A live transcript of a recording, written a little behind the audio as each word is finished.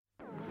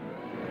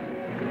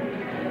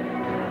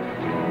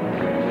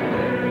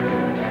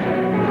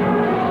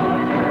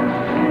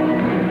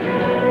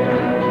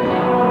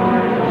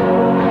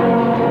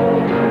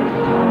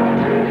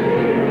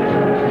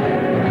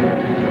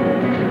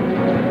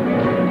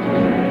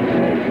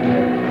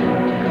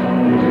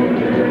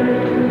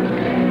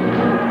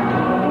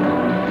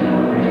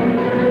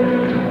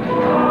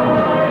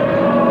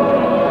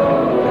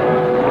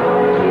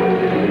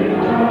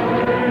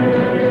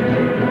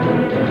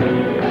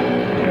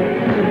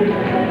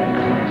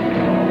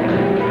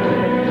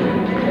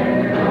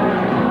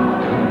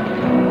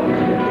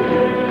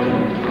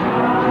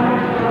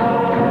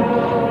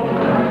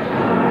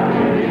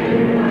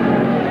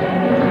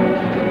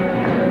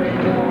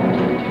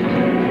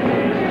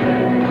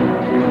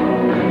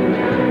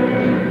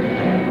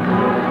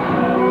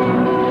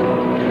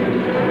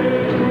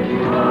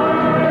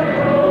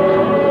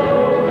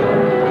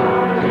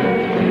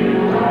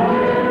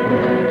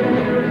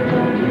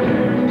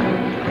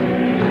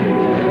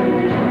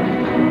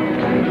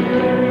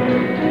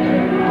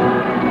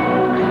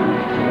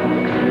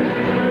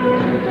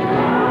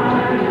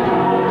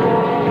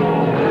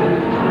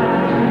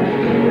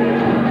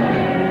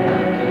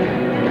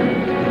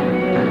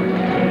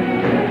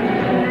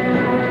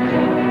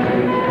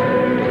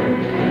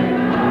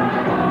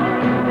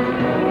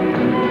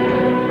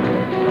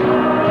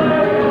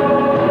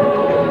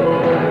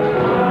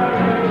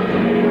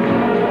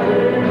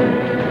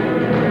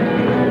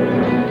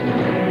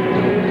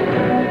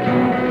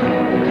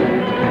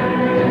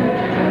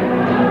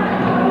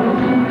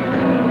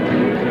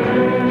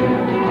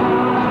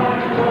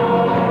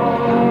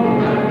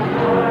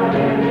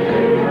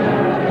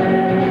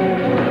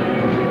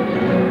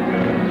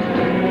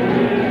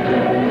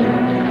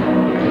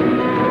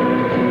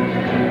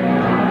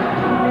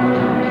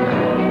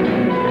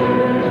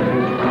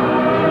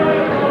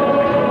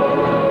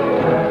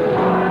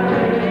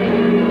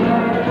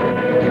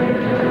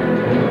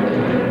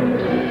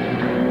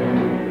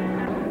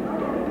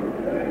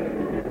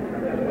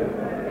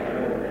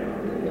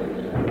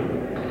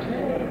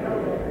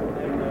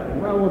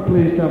we're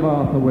pleased to have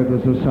Arthur with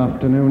us this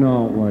afternoon,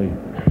 aren't we?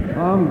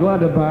 I'm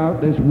glad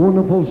about this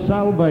wonderful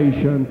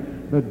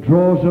salvation that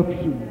draws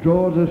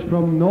us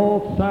from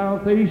north,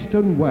 south, east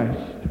and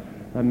west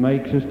and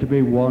makes us to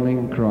be one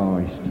in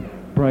Christ.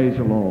 Praise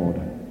the Lord.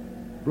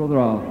 Brother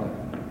Arthur.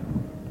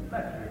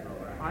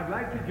 I'd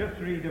like to just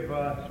read a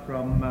verse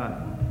from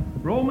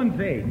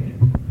Romans 8.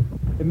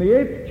 In the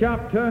 8th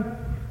chapter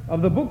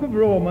of the book of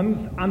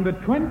Romans and the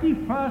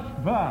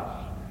 21st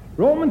verse.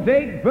 Romans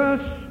 8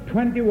 verse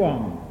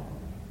 21.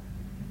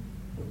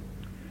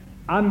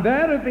 And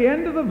there at the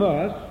end of the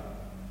verse,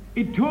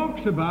 it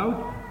talks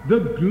about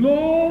the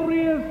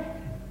glorious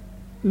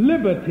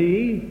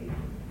liberty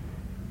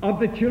of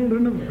the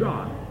children of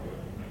God.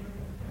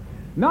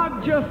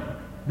 Not just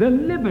the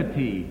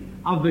liberty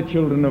of the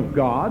children of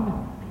God,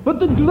 but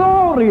the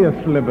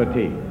glorious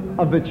liberty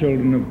of the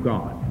children of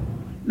God.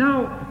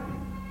 Now,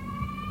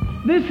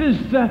 this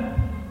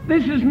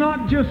is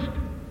not just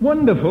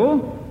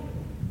wonderful,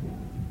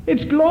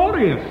 it's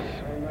glorious.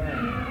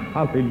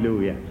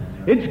 Hallelujah.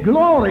 It's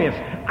glorious,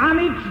 and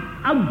it's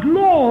a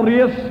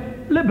glorious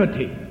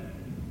liberty.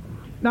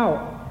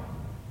 Now,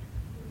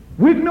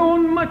 we've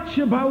known much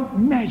about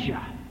measure,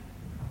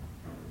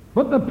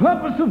 but the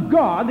purpose of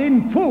God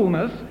in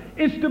fullness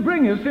is to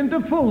bring us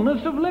into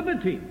fullness of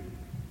liberty.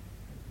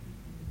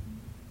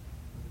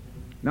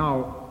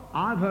 Now,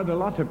 I've heard a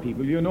lot of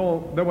people,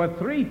 there were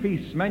 3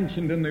 feasts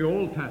mentioned in the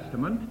Old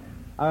Testament.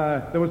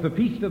 There was the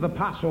Feast of the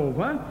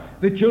Passover.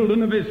 The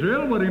children of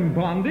Israel were in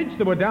bondage.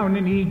 They were down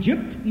in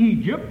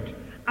Egypt,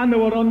 and they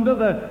were under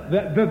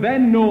the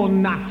then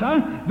known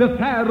Nasser, the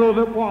Pharaoh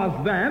that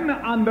was then,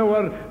 and they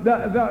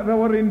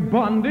were in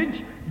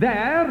bondage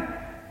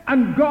there,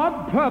 and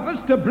God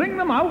purposed to bring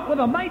them out with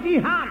a mighty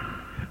hand.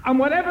 And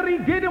whatever he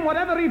did and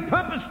whatever he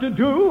purposed to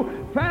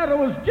do,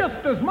 Pharaoh was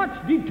just as much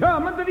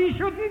determined that he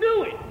shouldn't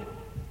do it.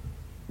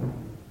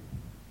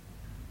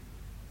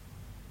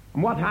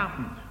 And what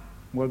happened?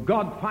 Well,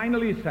 God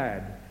finally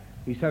said,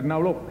 he said,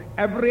 now look,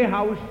 every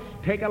house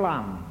take a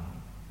lamb.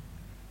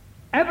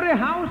 Every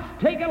house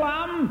take a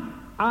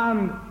lamb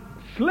and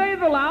slay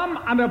the lamb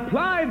and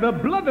apply the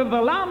blood of the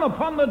lamb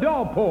upon the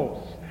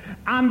doorposts.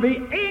 And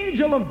the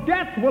angel of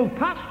death will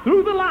pass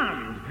through the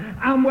land.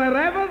 And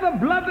wherever the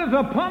blood is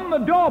upon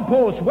the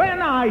doorpost,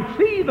 when I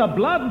see the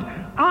blood,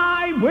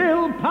 I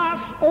will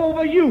pass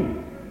over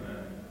you.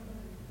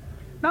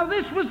 Now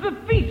this was the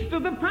feast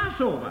of the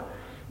Passover.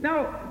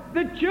 Now,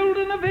 the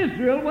children of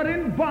Israel were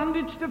in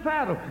bondage to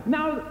Pharaoh.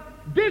 Now,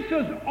 this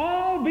has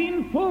all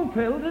been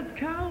fulfilled at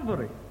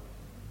Calvary.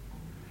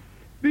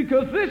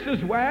 Because this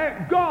is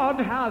where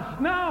God has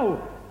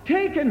now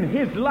taken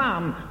his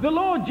Lamb, the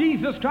Lord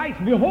Jesus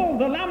Christ. Behold,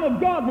 the Lamb of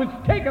God which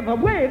taketh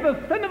away the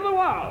sin of the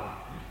world.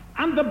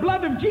 And the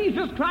blood of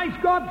Jesus Christ,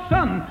 God's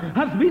Son,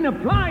 has been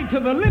applied to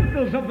the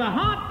lintels of the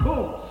heart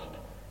post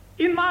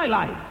in my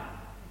life.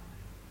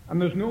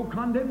 And there's no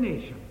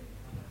condemnation.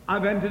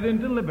 I've entered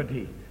into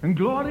liberty, and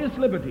glorious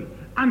liberty.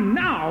 And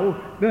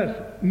now there's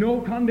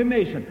no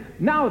condemnation.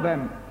 Now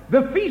then,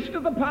 the feast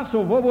of the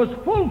Passover was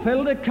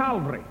fulfilled at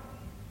Calvary.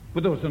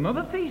 But there was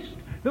another feast.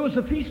 There was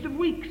a feast of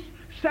weeks,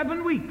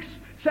 7 weeks.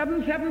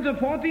 7 sevens are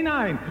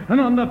 49.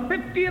 And on the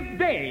 50th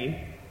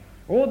day,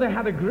 they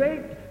had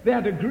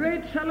a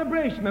great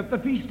celebration at the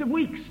Feast of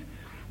Weeks.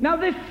 Now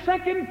this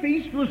second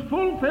feast was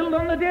fulfilled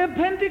on the day of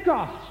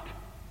Pentecost.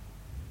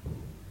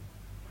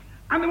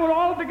 And they were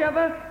all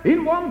together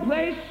in one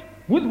place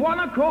with one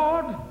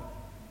accord.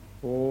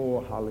 Oh,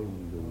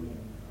 hallelujah.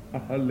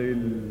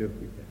 Hallelujah.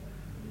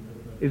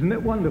 Isn't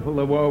it wonderful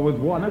they were with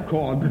one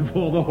accord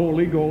before the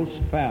Holy Ghost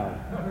fell?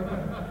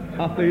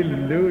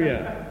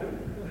 Hallelujah.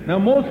 Now,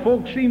 most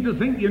folks seem to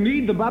think you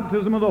need the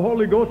baptism of the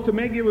Holy Ghost to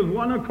make you with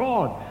one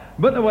accord.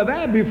 But they were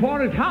there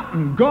before it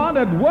happened. God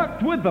had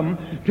worked with them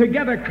to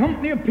get a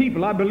company of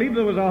people. I believe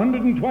there was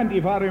 120,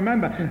 if I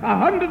remember.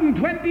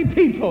 120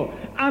 people.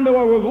 And they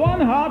were with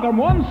one heart and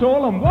one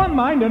soul and one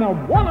mind and a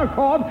one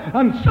accord.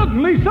 And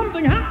suddenly,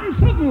 something happened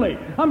suddenly.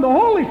 And the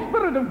Holy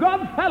Spirit of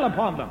God fell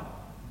upon them.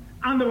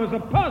 And there was a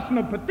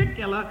personal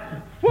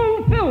particular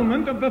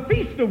fulfillment of the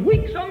Feast of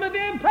Weeks on the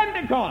day of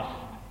Pentecost.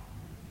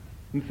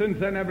 And since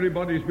then,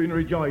 everybody's been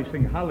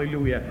rejoicing,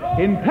 hallelujah,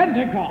 in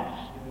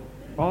Pentecost.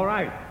 All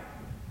right.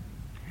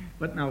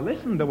 But now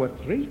listen, there were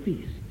 3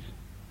 feasts.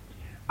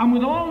 And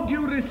with all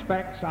due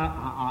respects,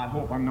 I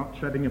hope I'm not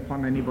treading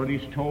upon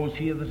anybody's toes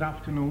here this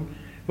afternoon,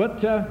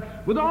 but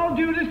with all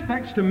due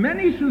respects to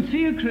many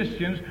sincere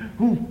Christians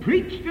who've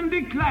preached and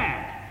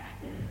declared,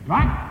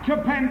 back to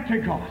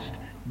Pentecost,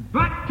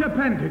 back to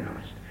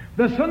Pentecost.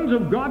 The sons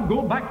of God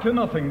go back to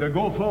nothing, they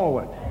go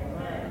forward.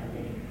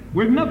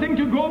 We've nothing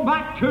to go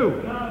back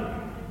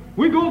to.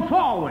 We go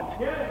forward.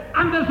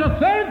 And there's a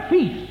third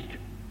feast.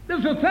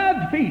 There's a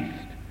third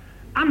feast.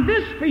 And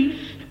this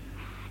feast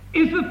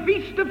is the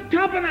Feast of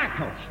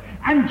Tabernacles.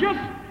 And just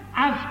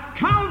as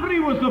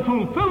Calvary was the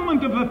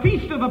fulfillment of the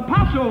Feast of the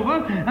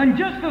Passover, and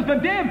just as the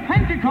day of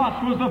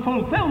Pentecost was the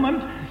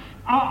fulfillment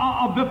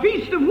of the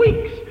Feast of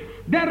Weeks,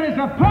 there is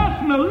a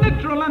personal,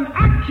 literal, and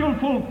actual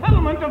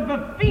fulfillment of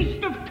the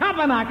Feast of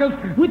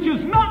Tabernacles, which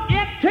has not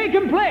yet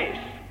taken place.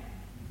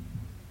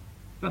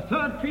 The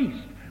third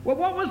feast. Well,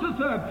 what was the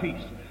third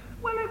feast?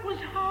 Well, it was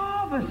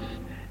harvest.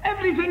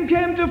 Everything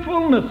came to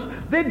fullness.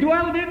 They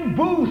dwelled in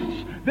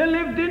booths. They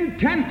lived in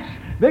tents.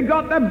 They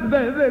got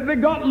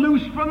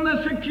loose from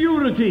the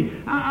security,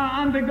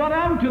 and they got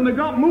out and they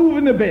got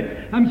moving a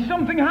bit. And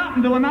something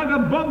happened. They were neither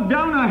bogged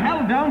down or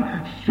held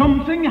down.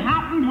 Something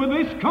happened with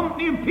this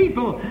company of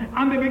people,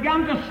 and they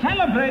began to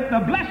celebrate the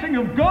blessing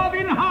of God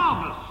in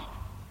harvest.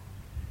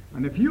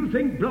 And if you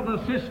think, brother,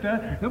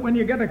 sister, that when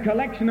you get a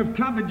collection of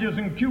cabbages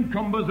and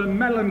cucumbers and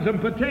melons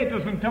and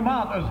potatoes and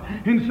tomatoes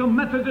in some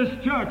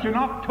Methodist church in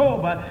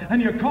October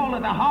and you call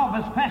it a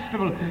harvest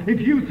festival,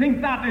 if you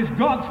think that is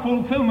God's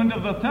fulfillment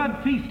of the third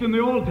feast in the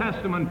Old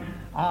Testament,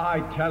 I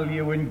tell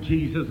you in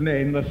Jesus'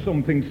 name there's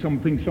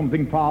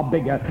something far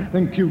bigger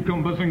than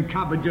cucumbers and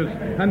cabbages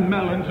and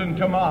melons and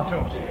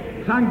tomatoes.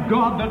 Thank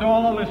God that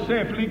all is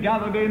safely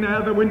gathered in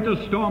ere the winter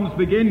storms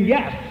begin.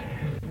 Yes.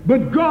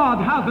 But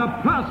God has a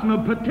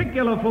personal,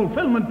 particular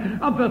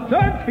fulfillment of the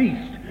third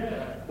feast.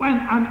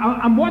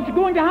 And what's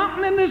going to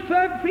happen in this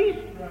third feast?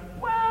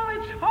 Well,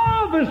 it's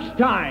harvest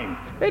time.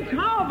 It's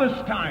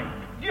harvest time.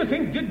 Do you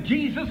think that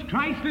Jesus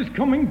Christ is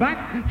coming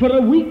back for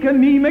a weak,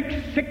 anemic,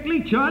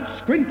 sickly church,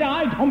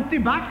 squint-eyed,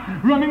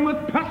 humpty-backed, running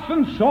with pus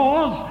and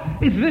sores?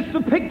 Is this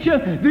the picture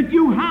that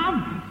you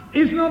have?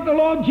 Is not the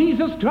Lord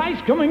Jesus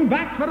Christ coming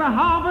back for a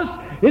harvest?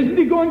 Isn't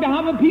he going to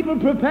have a people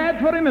prepared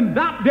for him in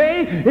that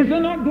day? Is there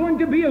not going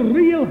to be a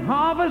real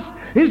harvest?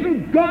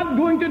 Isn't God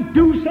going to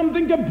do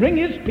something to bring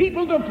his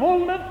people to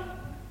fullness?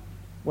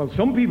 Well,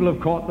 some people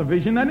have caught the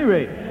vision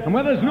anyway. And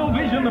where there's no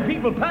vision, the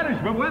people perish.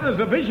 But where there's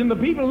a vision, the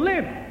people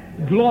live.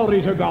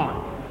 Glory to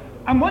God.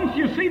 And once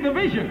you see the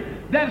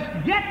vision, there's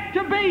yet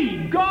to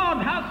be.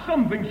 God has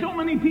something. So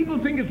many people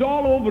think it's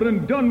all over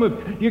and done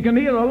with. You can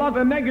hear a lot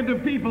of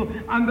negative people,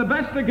 and the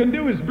best they can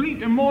do is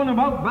bleat and moan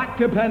about back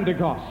to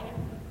Pentecost.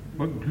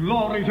 But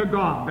glory to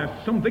God,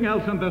 there's something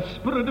else, and the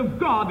Spirit of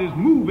God is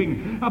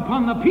moving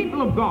upon the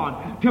people of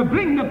God to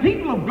bring the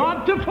people of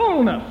God to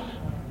fullness.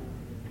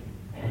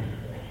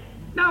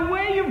 Now,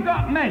 where you've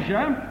got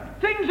measure,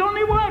 things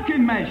only work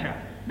in measure.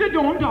 They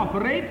don't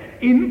operate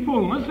in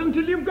fullness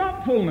until you've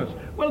got fullness.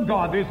 Well,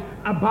 God is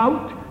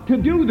about to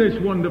do this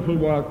wonderful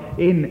work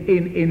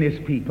in his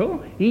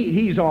people.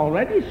 He's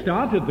already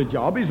started the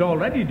job. He's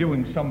already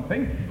doing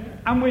something.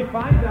 And we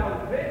find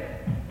out this,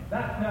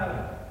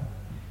 that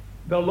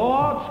the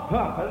Lord's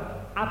purpose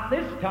at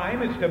this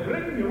time is to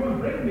bring you and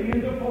bring me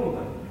into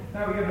fullness.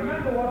 Now, you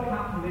remember what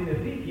happened in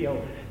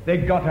Ezekiel. They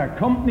got a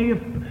company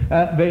of,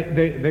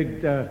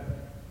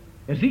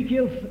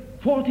 Ezekiel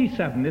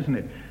 47, isn't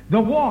it? The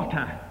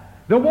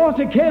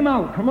water came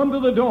out from under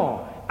the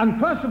door. And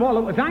first of all,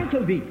 it was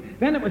ankle deep.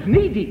 Then it was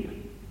knee deep.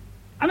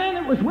 And then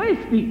it was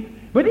waist deep.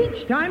 But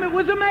each time it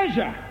was a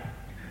measure.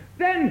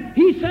 Then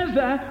he says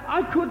there,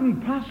 I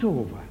couldn't pass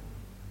over.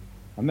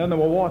 And then there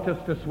were waters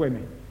to swim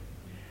in.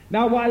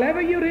 Now,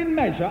 whilever you're in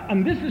measure,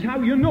 and this is how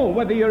you know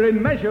whether you're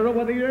in measure or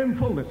whether you're in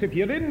fullness. If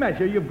you're in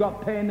measure, you've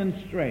got pain and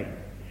strain.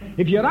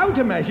 If you're out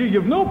of measure,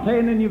 you've no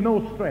pain and you've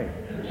no strain.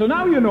 So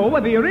now you know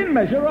whether you're in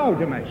measure or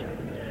out of measure.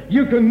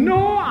 You can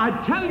know, I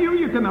tell you,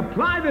 you can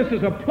apply this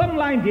as a plumb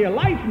line to your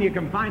life, and you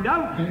can find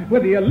out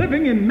whether you're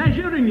living in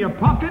measure in your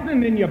pocket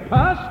and in your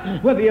purse,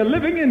 whether you're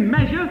living in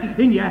measure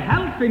in your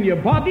health, in your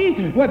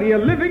body, whether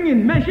you're living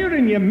in measure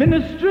in your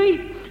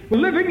ministry,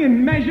 living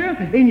in measure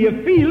in your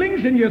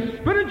feelings and your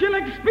spiritual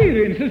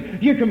experiences.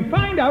 You can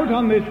find out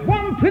on this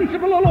one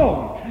principle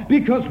alone.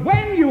 Because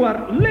when you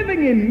are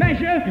living in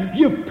measure,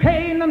 you've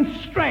pain and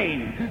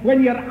strain.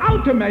 When you're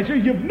out of measure,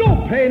 you've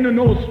no pain and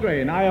no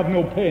strain. I have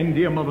no pain,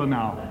 dear mother,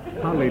 now.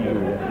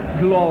 Hallelujah.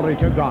 Glory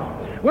to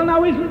God. Well,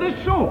 now, isn't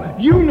this so?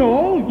 You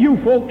know, you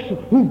folks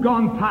who've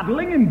gone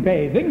paddling and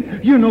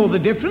bathing, you know the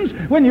difference.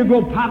 When you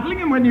go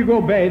paddling and when you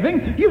go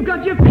bathing, you've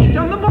got your feet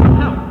on the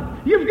bottom.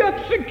 You've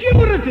got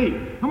security.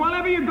 And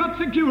whenever you've got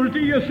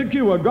security, you're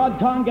secure. God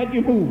can't get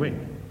you moving.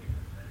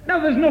 Now,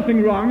 there's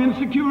nothing wrong in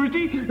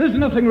security. There's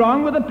nothing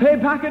wrong with a pay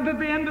packet at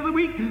the end of the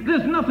week.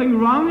 There's nothing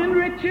wrong in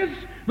riches.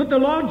 But the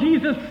Lord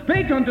Jesus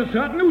spake unto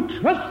certain who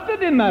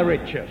trusted in their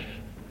riches.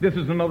 This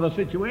is another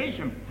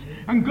situation.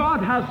 And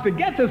God has to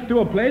get us to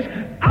a place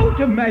out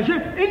of measure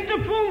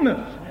into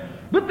fullness.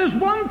 But there's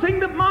one thing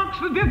that marks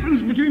the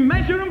difference between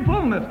measure and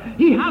fullness.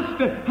 He has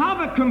to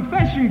have a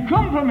confession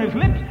come from his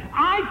lips.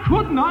 I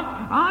could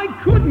not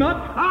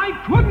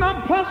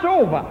pass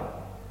over.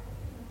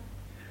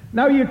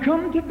 Now you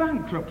come to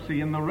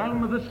bankruptcy in the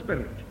realm of the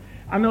Spirit.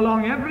 And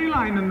along every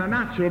line in the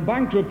natural,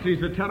 bankruptcy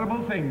is a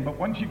terrible thing. But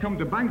once you come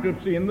to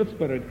bankruptcy in the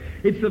Spirit,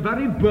 it's the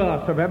very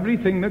birth of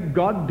everything that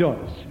God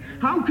does.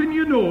 How can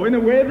you know in a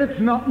way that's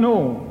not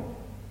known?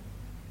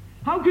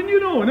 How can you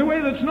know in a way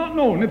that's not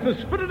known? If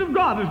the Spirit of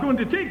God is going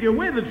to take you a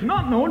way that's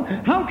not known,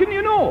 how can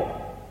you know?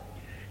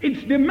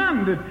 It's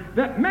demanded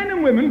that men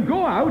and women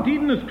go out,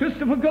 even as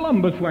Christopher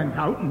Columbus went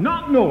out,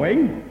 not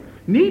knowing,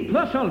 ne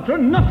plus ultra,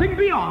 nothing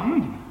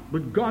beyond,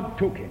 but God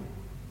took him.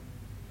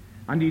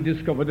 And he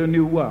discovered a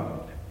new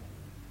world.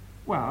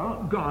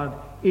 Well, God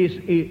is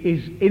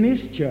in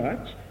his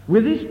church,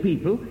 with his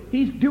people.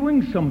 He's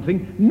doing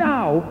something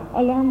now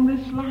along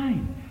this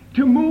line.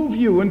 to move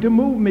you and to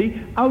move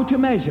me out of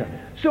measure.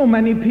 So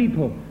many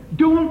people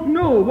don't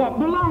know what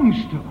belongs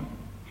to them.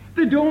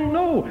 They don't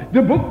know.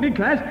 The book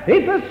declares,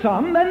 if a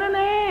son, then an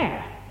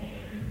heir.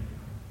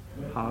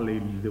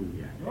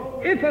 Hallelujah.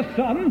 If a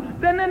son,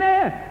 then an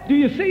heir. Do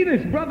you see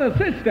this, brother,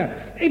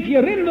 sister? If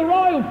you're in the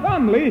royal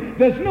family,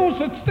 there's no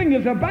such thing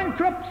as a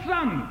bankrupt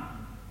son.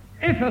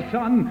 If a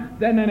son,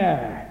 then an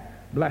heir.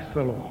 Bless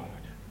the Lord.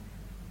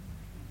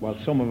 Well,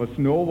 some of us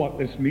know what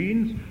this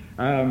means.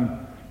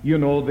 You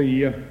know,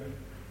 the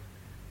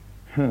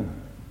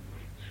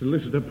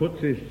solicitor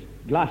puts his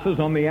glasses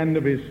on the end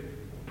of his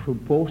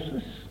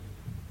proboscis,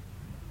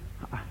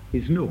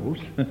 his nose,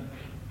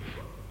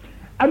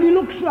 and he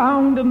looks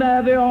round, and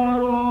there they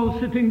are, all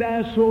sitting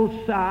there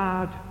so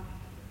sad,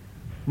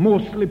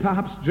 mostly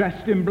perhaps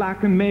dressed in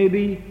black and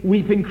maybe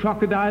weeping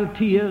crocodile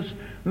tears,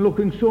 and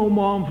looking so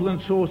mournful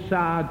and so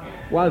sad,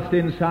 whilst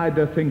inside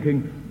they're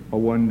thinking, I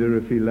wonder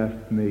if he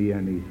left me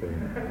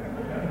anything.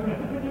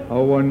 I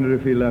wonder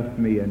if he left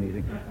me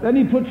anything. Then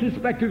he puts his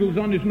spectacles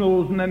on his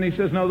nose, and then he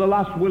says, now the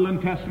last will and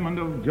testament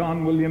of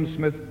John William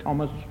Smith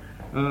Thomas,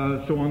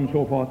 so on and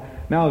so forth.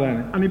 Now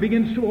then, and he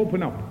begins to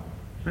open up.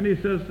 And he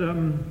says,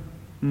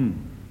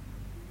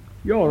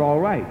 you're all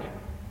right.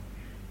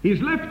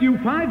 He's left you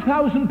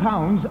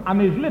 £5,000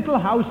 and his little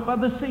house by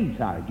the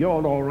seaside.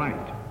 You're all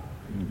right.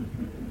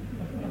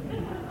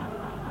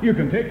 You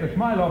can take the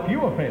smile off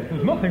your face.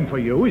 There's nothing for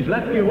you. He's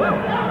left you well.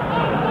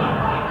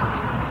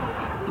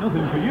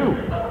 Nothing for you.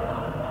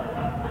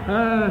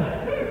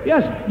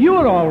 Yes,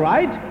 you're all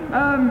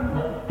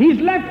right. He's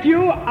left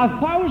you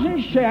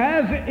 1,000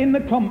 shares in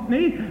the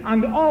company,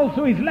 and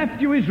also he's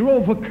left you his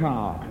Rover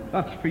car.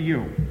 That's for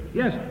you.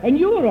 Yes, and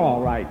you're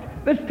all right.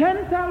 There's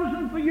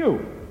 10,000 for you.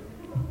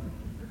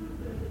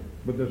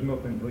 But there's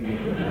nothing for you.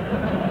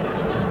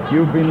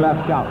 You've been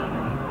left out.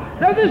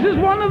 Now, this is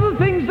one of the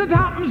things that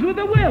happens with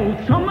a will.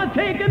 Some are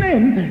taken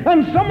in,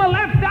 and some are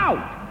left out.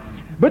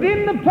 But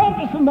in the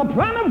purpose and the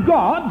plan of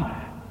God,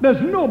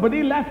 there's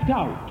nobody left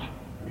out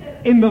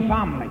in the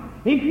family.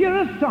 If you're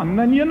a son,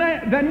 then you're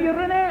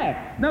an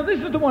heir. Now, this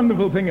is the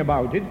wonderful thing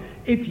about it.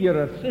 If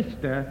you're a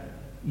sister,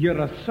 you're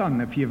a son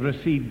if you've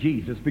received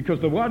Jesus. Because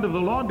the word of the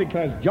Lord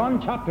declares,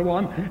 John chapter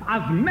 1,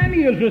 as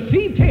many as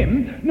received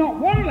him, not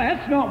one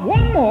less, not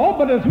one more,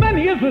 but as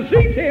many as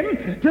received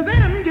him, to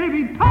them gave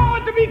he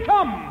power to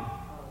become.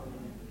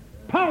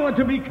 Power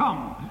to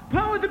become.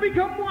 Power to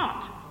become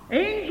what?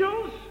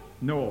 Angels?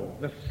 No,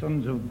 the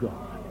sons of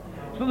God.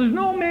 So there's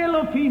no male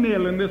or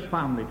female in this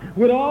family.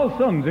 We're all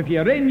sons. If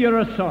you're in, you're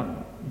a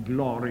son.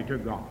 Glory to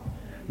God.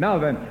 Now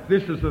then,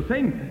 this is the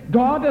thing.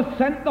 God has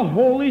sent the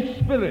Holy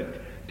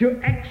Spirit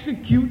to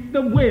execute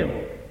the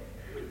will.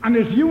 And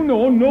as you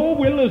know, no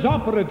will is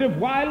operative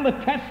while the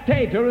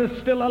testator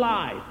is still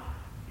alive.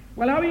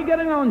 Well, how are you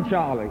getting on,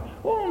 Charlie?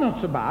 Oh,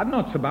 not so bad,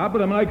 not so bad,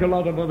 but I'm like a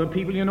lot of other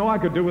people, you know, I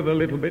could do with a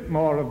little bit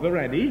more of the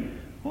ready.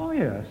 Oh,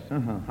 yes,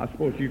 I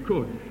suppose you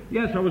could.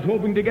 Yes, I was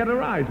hoping to get a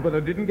rise, but I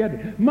didn't get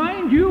it.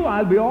 Mind you,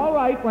 I'll be all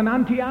right when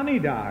Auntie Annie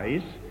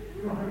dies.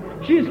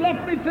 She's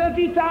left me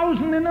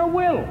 30,000 in her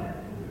will.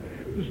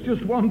 There's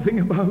just one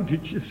thing about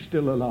it, she's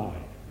still alive.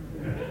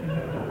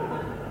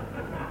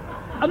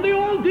 And the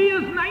old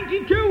dear's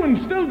 92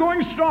 and still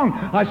going strong.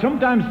 I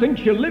sometimes think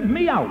she'll live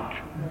me out.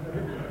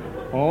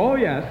 Oh,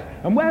 yes.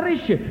 And where is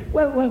she?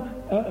 Well,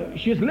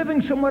 she's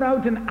living somewhere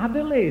out in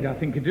Adelaide, I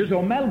think it is,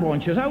 or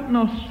Melbourne. She's out in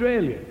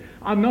Australia.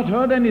 I've not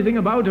heard anything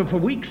about her for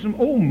weeks and,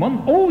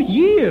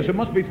 years. It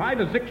must be 5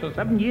 or 6 or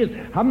 7 years.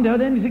 Haven't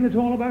heard anything at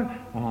all about her.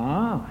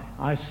 Ah,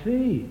 I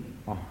see.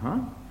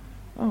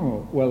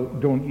 Oh, well,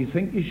 don't you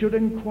think you should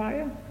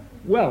inquire?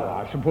 Well,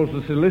 I suppose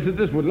the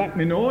solicitors would let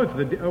me know if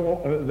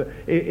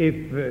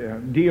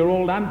dear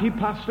old auntie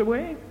passed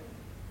away.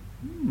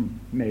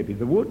 Maybe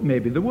they would,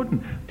 maybe they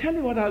wouldn't. Tell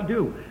you what I'll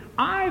do.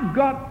 I've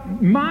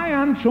got my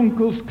aunt's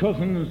uncle's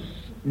cousin's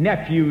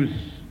nephew's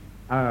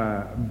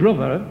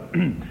brother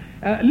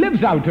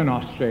lives out in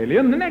Australia,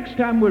 and the next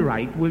time we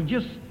write, we'll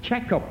just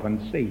check up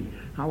and see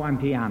how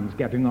Auntie Anne's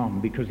getting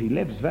on, because he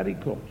lives very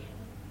close.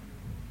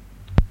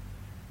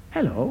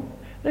 Hello,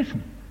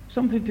 listen,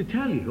 something to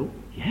tell you.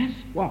 Yes,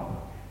 what?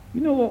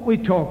 You know what we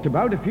talked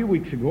about a few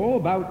weeks ago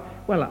about,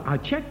 well, I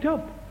checked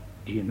up.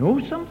 Do you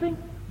know something?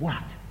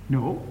 What?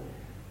 No.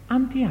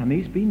 Auntie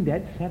Annie's been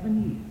dead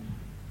 7 years.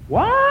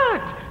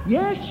 What?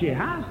 Yes, she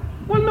has.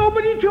 Well,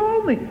 nobody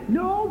told me.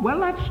 No, well,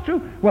 that's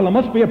true. Well, there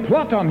must be a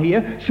plot on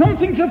here.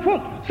 Something's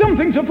afoot.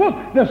 Something's afoot.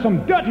 There's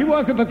some dirty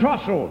work at the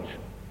crossroads.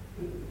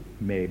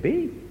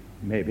 Maybe.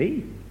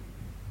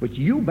 But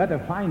you better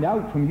find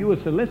out from your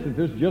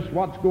solicitors just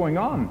what's going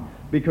on,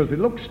 because it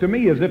looks to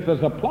me as if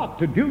there's a plot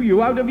to do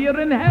you out of your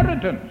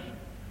inheritance.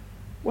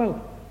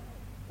 Well,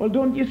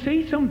 don't you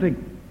see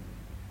something?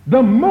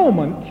 The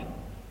moment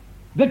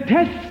the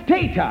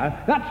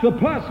testator, that's the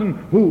person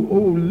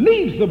who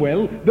leaves the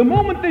will, the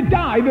moment they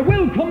die, the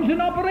will comes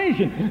in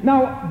operation.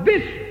 Now,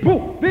 this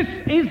book, this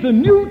is the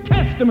New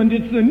Testament,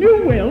 it's the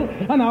new will,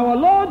 and our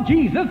Lord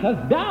Jesus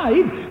has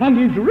died, and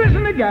he's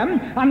risen again,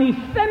 and he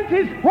sent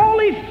his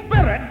Holy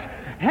Spirit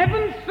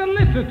heaven's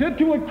solicitor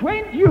to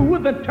acquaint you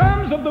with the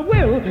terms of the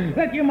will,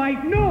 that you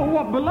might know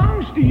what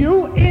belongs to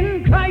you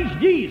in Christ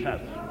Jesus.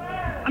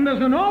 And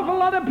there's an awful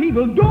lot of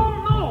people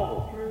don't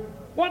know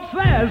what's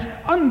theirs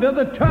under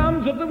the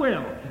terms of the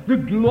will, the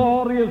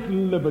glorious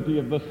liberty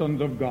of the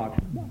sons of God.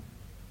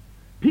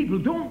 People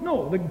don't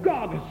know that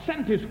God has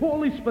sent his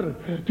Holy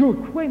Spirit to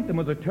acquaint them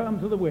with the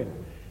terms of the will.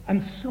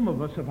 And some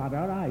of us have had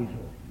our eyes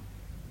open.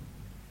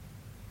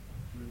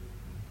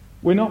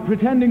 We're not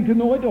pretending to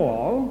know it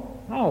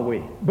all, are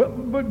we?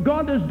 But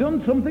God has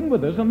done something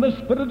with us, and the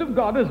Spirit of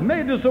God has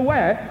made us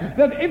aware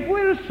that if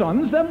we're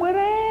sons, then we're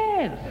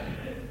heirs.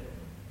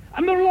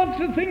 And there are lots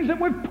of things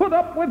that we've put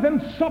up with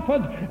and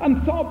suffered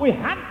and thought we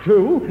had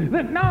to,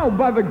 that now,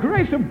 by the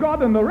grace of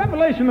God and the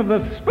revelation of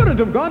the Spirit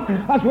of God,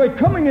 as we're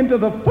coming into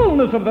the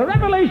fullness of the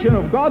revelation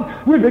of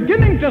God, we're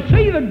beginning to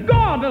see that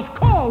God has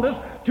called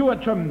us to a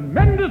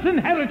tremendous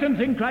inheritance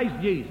in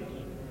Christ Jesus.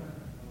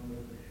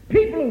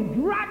 People who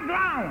dragged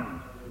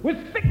round with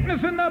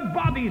sickness in their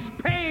bodies,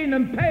 pain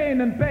and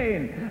pain and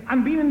pain,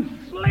 and been in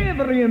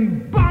slavery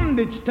and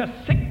bondage to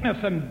sickness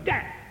and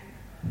death,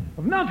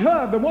 have not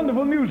heard the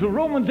wonderful news of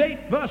Romans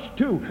 8, verse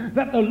 2,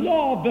 that the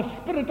law of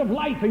the Spirit of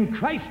life in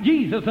Christ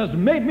Jesus has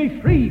made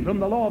me free from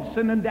the law of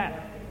sin and death.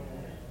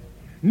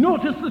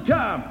 Notice the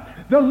term,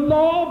 the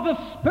law of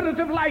the Spirit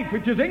of life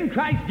which is in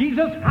Christ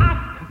Jesus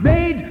hath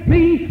made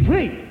me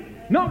free.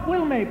 Not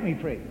will make me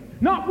free.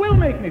 Not will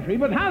make me free,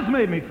 but has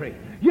made me free.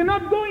 You're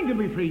not going to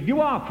be free. You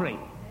are free.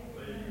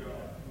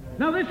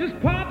 Now this is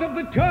part of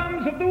the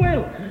terms of the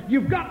will.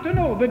 You've got to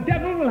know the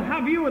devil will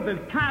have you with a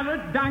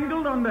carrot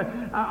dangled on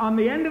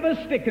the end of a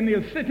stick, and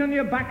he'll sit on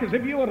your back as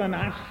if you were an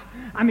ass,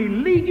 and he'll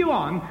lead you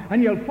on,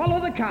 and you'll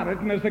follow the carrot,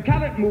 and as the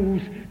carrot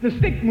moves, the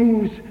stick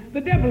moves,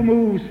 the devil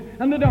moves,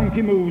 and the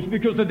donkey moves,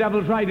 because the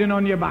devil's riding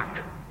on your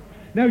back.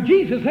 Now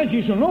Jesus says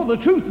you shall know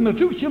the truth, and the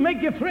truth shall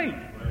make you free.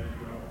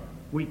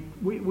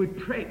 We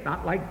trait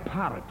that like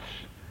parrots,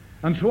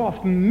 and so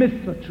often miss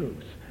the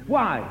truth.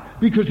 Why?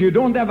 Because you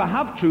don't ever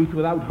have truth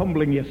without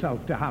humbling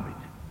yourself to have it.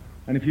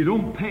 And if you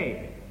don't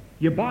pay,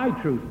 you buy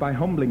truth by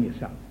humbling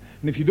yourself.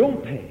 And if you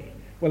don't pay,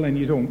 well, then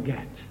you don't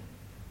get.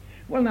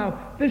 Well,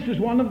 now, this is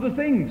one of the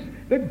things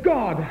that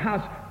God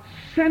has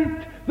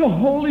sent the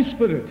Holy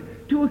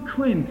Spirit to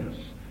acquaint us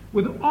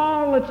with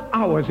all its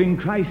hours in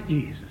Christ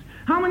Jesus.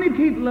 How many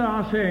people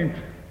are saying,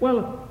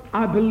 well,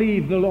 I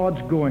believe the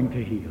Lord's going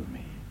to heal me?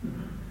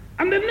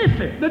 And they miss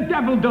it. The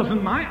devil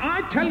doesn't mind.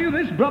 I tell you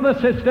this, brother,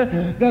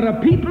 sister, there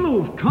are people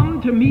who have come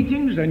to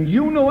meetings, and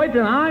you know it,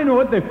 and I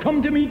know it. They've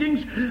come to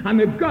meetings, and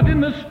they've got in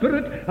the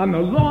Spirit, and the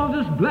Lord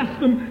has blessed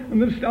them,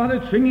 and they've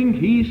started singing,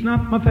 He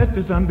snapped my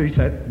fetters, and He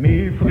set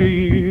me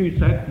free,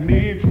 set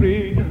me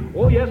free.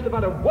 Oh, yes, they've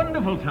had a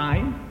wonderful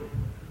time.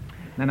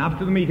 And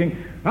after the meeting,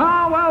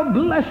 well,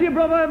 bless you,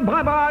 brother,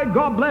 bye-bye,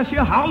 God bless you,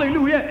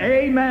 hallelujah,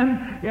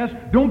 amen. Yes,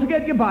 don't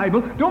forget your Bible,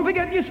 don't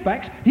forget your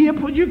specs, here,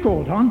 put your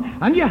coat on,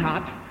 and your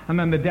hat. And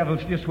then the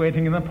devil's just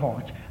waiting in the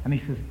porch, and he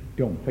says,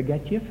 don't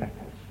forget your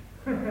fetters.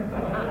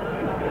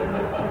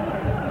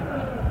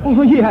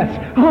 Oh,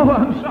 yes. Oh,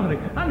 I'm sorry.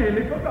 I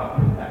nearly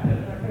forgot my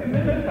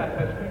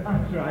fetters.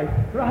 That's right.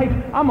 Right,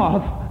 I'm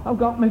off. I've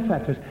got my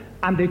fetters.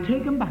 And they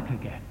take them back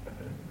again.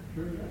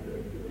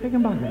 Take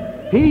them back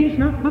again. He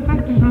snapped my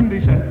fetters, and he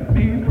set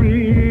me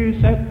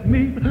free, set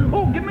me free.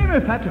 Oh, give me my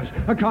fetters.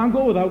 I can't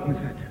go without my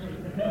fetters.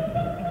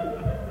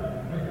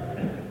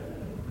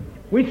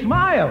 We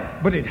smile,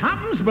 but it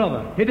happens,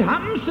 brother. It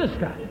happens,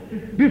 sister.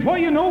 Before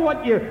you know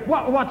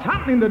what's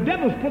happening, the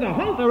devil's put a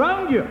halt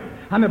around you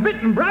and a bit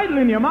and bridle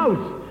in your mouth,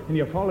 and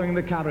you're following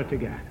the carrot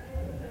again.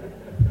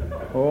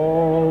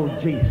 Oh,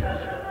 Jesus.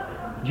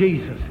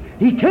 Jesus.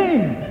 He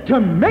came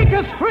to make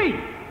us free.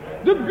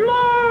 The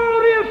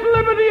glorious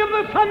liberty of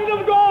the sons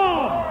of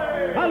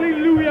God.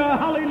 Hallelujah,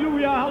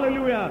 hallelujah,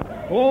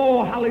 hallelujah.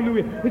 Oh,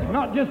 hallelujah. It's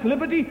not just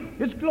liberty,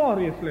 it's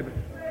glorious liberty.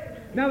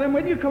 Now then,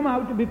 when you come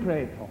out to be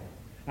prayed for,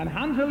 and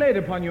hands are laid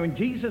upon you in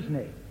Jesus'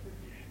 name,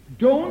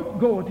 don't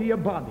go to your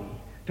body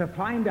to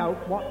find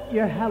out what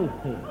your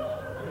health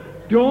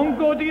is. Don't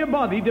go to your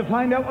body to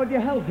find out what your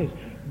health is.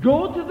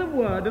 Go to the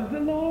word of the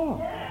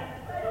Lord.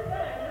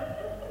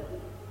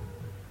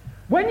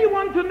 When you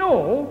want to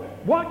know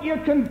what your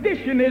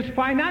condition is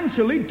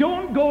financially,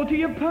 don't go to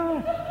your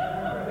purse.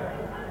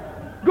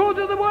 Go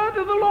to the word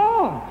of the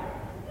Lord.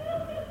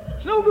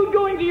 It's no good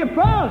going to your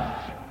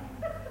purse.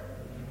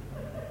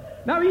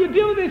 Now, you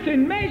do this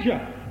in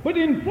measure. But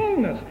in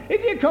fullness,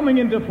 if you're coming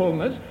into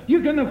fullness,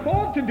 you can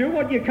afford to do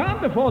what you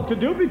can't afford to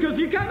do because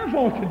you can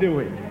afford to do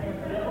it.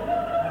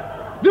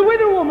 The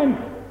widow woman,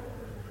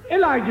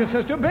 Elijah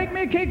says to her, bake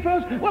me a cake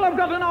first. Well, I've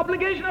got an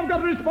obligation, I've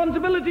got a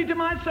responsibility to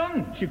my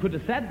son. She could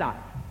have said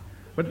that.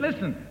 But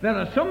listen, there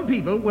are some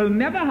people who will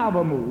never have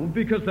a move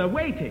because they're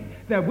waiting.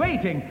 They're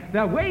waiting.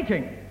 They're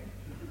waiting.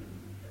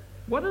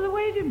 What are they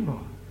waiting for?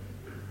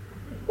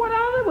 What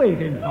are they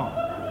waiting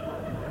for?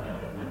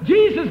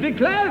 Jesus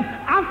declared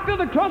after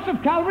the cross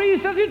of Calvary,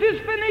 he says, it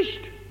is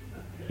finished.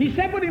 He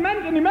said what he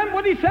meant, and he meant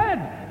what he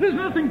said. There's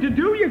nothing to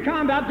do. You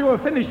can't add to a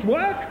finished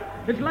work.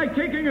 It's like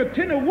taking a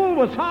tin of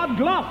Woolworths hard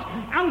gloss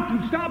out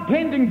and start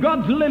painting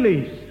God's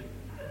lilies.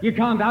 You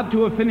can't add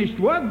to a finished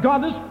work.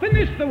 God has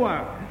finished the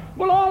work.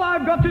 Well, all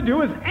I've got to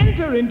do is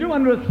enter into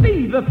and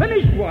receive the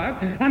finished work,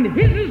 and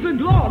his is the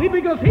glory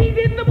because he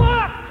did the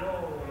work.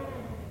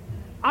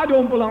 I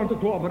don't belong to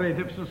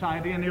cooperative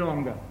society any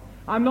longer.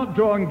 I'm not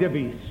drawing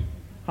divvies.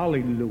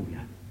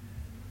 Hallelujah.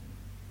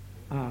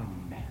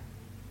 Amen.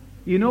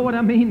 You know what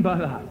I mean by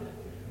that?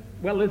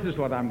 Well, this is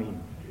what I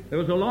mean. There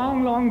was a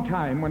long, long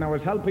time when I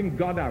was helping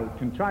God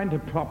out and trying to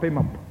prop him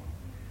up.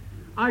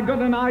 I got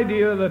an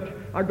idea that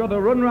I got to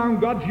run around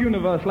God's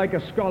universe like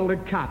a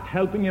scalded cat,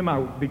 helping him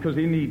out because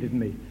he needed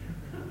me.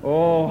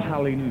 Oh,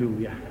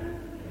 hallelujah.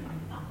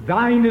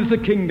 Thine is the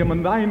kingdom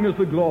and thine is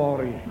the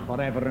glory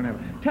forever and ever.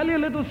 Tell you a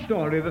little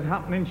story that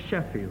happened in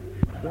Sheffield.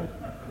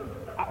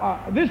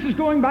 This is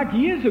going back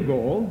years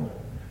ago,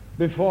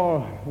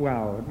 before,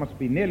 well, it must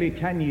be nearly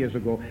 10 years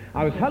ago.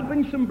 I was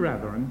helping some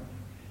brethren,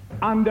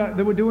 and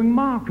they were doing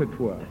market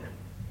work.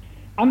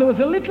 And there was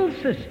a little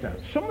sister.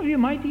 Some of you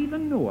might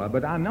even know her,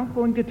 but I'm not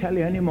going to tell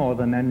you any more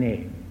than her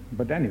name.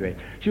 But anyway,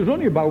 she was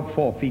only about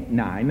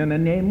 4'9", and her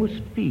name was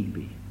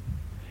Phoebe.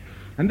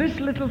 And this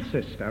little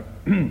sister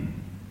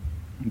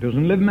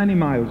doesn't live many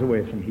miles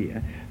away from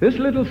here. This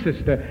little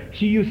sister,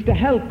 she used to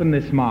help in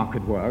this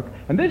market work.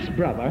 And this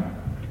brother,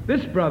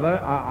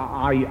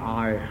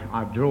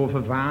 I drove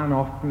a van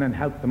often and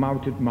helped them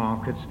out at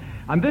markets.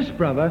 And this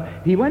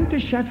brother, he went to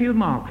Sheffield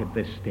Market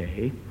this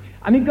day,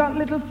 and he got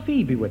little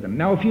Phoebe with him.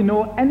 Now, if you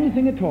know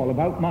anything at all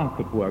about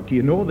market work,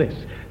 you know this,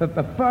 that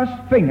the first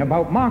thing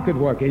about market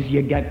work is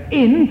you get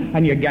in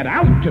and you get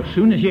out as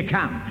soon as you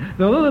can.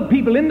 There are other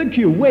people in the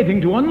queue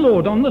waiting to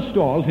unload on the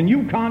stalls, and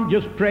you can't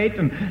just prate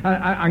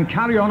and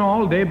carry on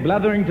all day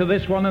blethering to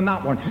this one and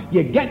that one.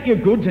 You get your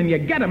goods and you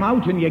get them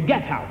out and you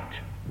get out.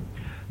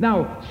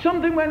 Now,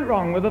 something went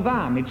wrong with the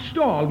van. It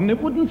stalled and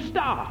it wouldn't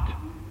start.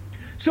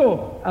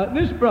 So,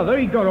 this brother,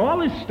 he got all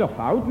his stuff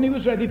out and he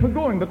was ready for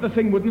going, but the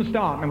thing wouldn't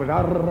start, and it was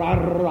arr,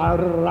 arr,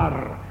 arr,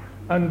 arr.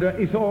 And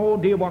he thought, oh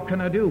dear, what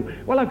can I do?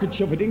 Well, I could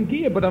shove it in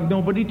gear, but I've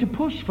nobody to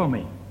push for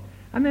me.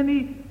 And then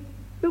he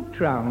looked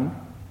round,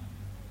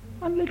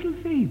 and little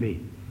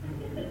Phoebe,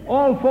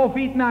 all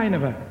 4'9"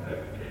 of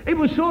her. It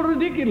was so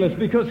ridiculous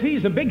because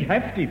he's a big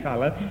hefty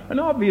fella, and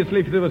obviously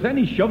if there was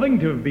any shoving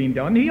to have been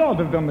done, he ought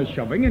to have done the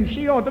shoving and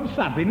she ought to have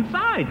sat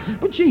inside.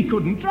 But she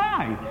couldn't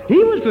drive.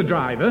 He was the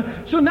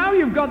driver. So now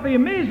you've got the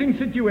amazing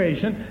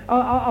situation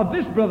of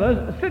this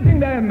brother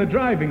sitting there in the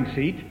driving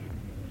seat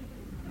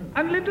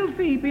and little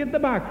Phoebe at the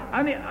back.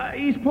 And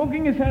he's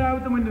poking his head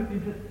out the window. He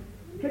says,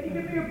 can you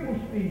give me a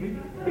push, Phoebe?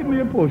 Give me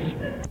a push.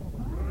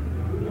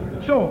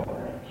 So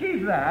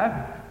she's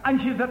there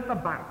and she's at the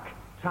back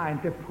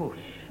trying to push.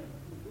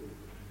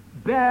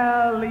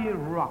 Barely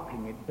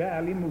rocking it,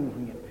 barely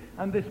moving it.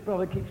 And this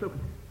brother keeps looking.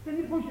 Can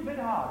you push a bit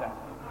harder?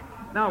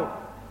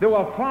 Now, there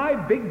were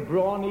 5 big,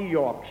 brawny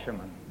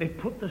Yorkshiremen. They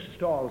put the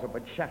stalls up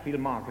at Sheffield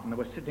Market, and they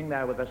were sitting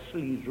there with their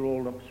sleeves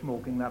rolled up,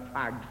 smoking their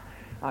fags,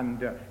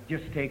 and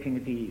just taking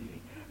it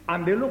easy.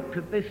 And they looked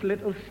at this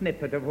little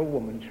snippet of a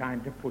woman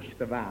trying to push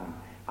the van,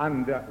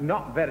 and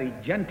not very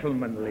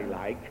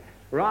gentlemanly-like,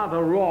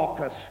 rather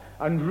raucous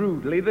and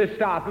rudely, they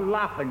started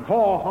laughing.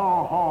 Haw,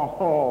 haw, haw,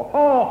 haw,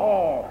 haw,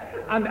 haw.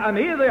 And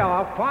here they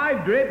are,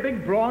 5 great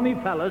big brawny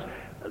fellas,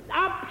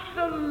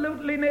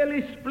 absolutely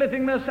nearly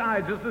splitting their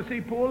sides as they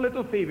see poor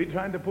little Phoebe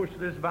trying to push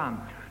this van.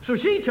 So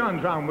she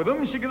turns round with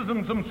them and she gives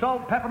them some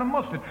salt, pepper and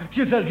mustard.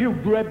 She says, you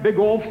great big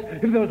oafs,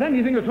 if there was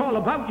anything at all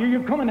about you,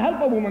 you'd come and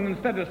help a woman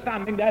instead of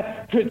standing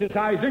there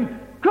criticizing.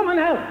 Come and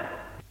help.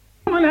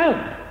 Come and help.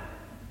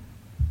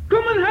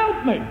 Come and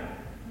help me.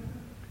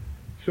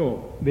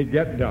 So they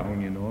get down,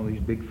 you know,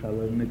 these big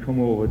fellas, and they come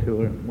over to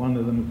her, and one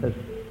of them says,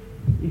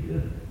 he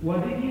says,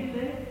 what did you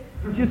say?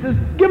 And she says,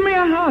 give me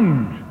a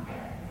hand.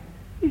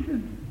 He says,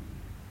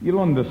 you'll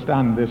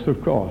understand this,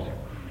 of course.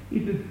 He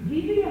says,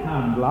 give me a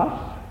hand,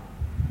 lass.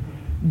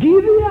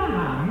 Give me a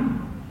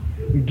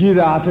hand. Get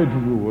out of the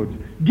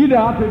road. Get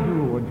out of the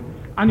road.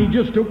 And he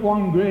just took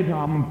one great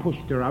arm and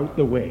pushed her out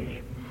the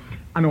way.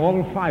 And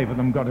all 5 of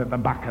them got at the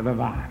back of the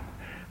van.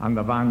 And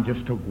the van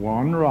just took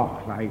one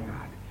rock like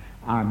that.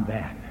 And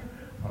then,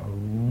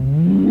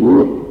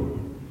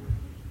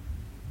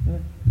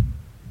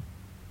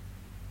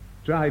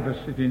 driver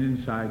sitting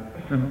inside,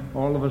 and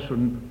all of a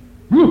sudden,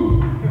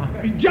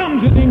 he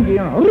jams it in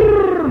gear,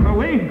 and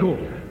away it goes.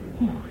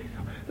 Oh,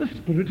 the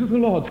Spirit of the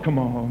Lord's come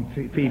on,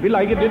 Phoebe,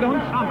 like it did on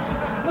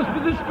Samson.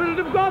 Must be the Spirit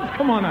of God's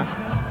come on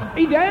her.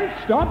 He didn't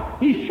stop.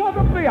 He shot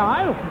up the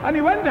aisle, and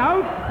he went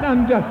out,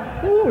 and,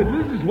 oh,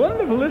 this is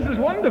wonderful, this is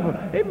wonderful.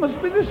 It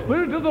must be the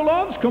Spirit of the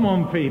Lord's come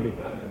on, Phoebe.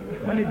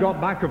 When he got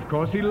back, of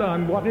course, he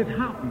learned what had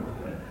happened.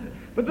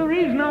 But the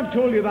reason I've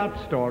told you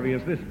that story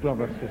is this,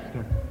 brother,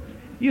 sister.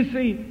 You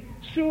see,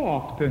 so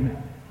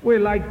often, we're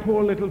like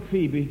poor little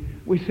Phoebe.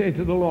 We say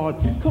to the Lord,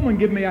 come and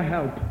give me a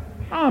help.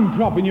 I'm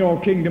propping your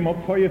kingdom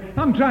up for you.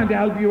 I'm trying to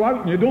help you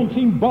out, and you don't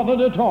seem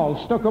bothered at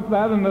all, stuck up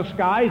there in the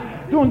skies.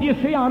 Don't you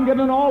see I'm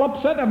getting all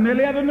upset? I've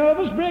nearly had a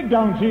nervous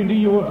breakdown seeing to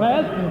you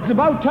affairs. It's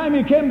about time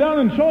you came down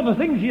and saw the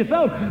things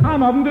yourself.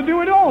 I'm having to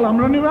do it all. I'm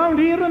running around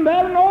here and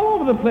there and all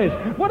over the place.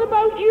 What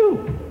about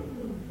you?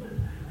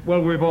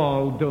 Well, we've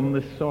all done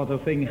this sort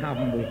of thing,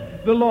 haven't we?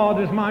 The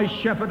Lord is my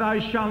shepherd, I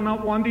shall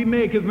not want. He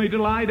maketh me to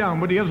lie down,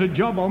 but he has a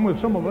job on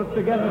with some of us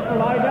to get us to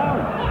lie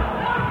down.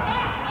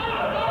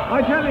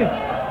 I tell you,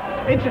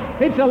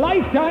 it's a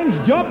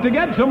lifetime's job to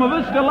get some of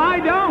us to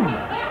lie down.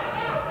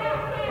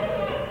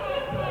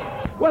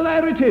 Well,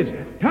 there it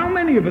is. How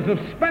many of us have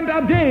spent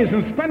our days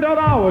and spent our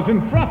hours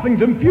in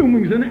frothings and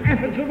fumings and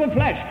efforts of the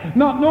flesh,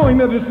 not knowing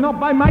that it's not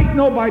by might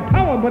nor by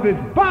power, but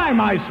it's by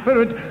my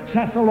Spirit,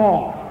 saith the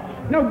Lord.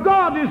 Now,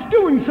 God is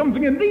doing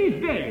something in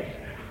these days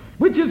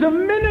which is a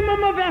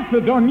minimum of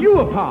effort on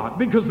your part,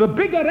 because the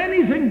bigger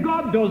anything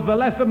God does, the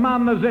less a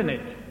man there's in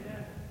it.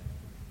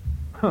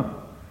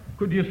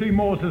 Could you see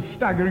Moses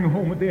staggering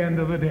home at the end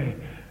of the day?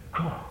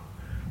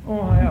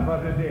 Oh, I have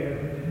had a day.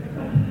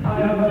 I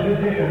have had a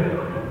day.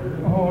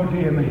 Oh,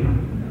 dear me.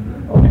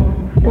 Oh,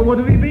 well, what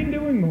have you been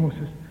doing,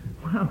 Moses?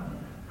 Well,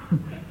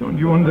 don't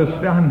you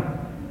understand?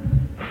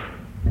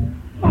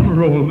 I've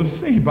rolled the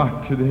sea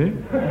back today.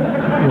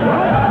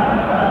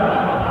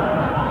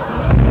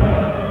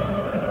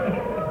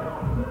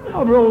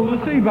 I've rolled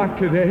the sea back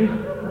today.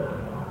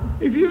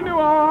 If you knew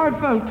how I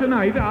felt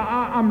tonight,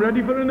 I'm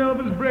ready for a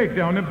nervous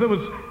breakdown if there was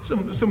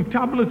some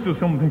tablets or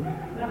something.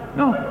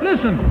 No,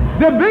 listen,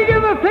 the bigger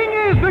the thing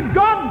is that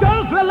God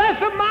does, the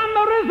less a man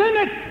there is in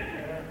it.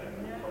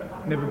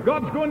 And if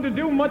God's going to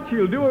do much,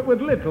 he'll do it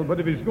with little, but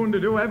if he's going to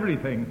do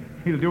everything,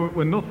 he'll do it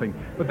with nothing.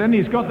 But then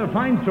he's got to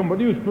find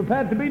somebody who's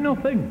prepared to be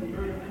nothing.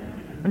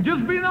 And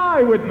just be an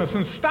eyewitness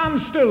and stand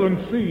still and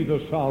see the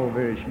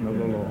salvation of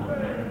the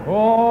Lord.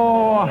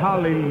 Oh,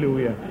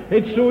 hallelujah.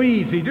 It's so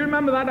easy. Do you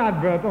remember that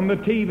advert on the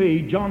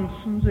TV?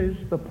 Johnson's is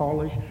the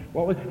polish.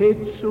 What was it?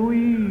 It's so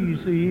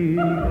easy.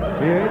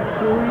 It's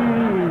so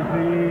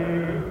easy.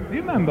 Do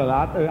you remember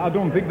that? I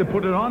don't think they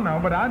put it on now,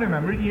 but I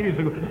remember it years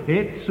ago.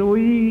 It's so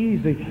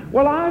easy.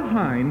 Well, I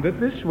find that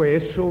this way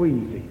is so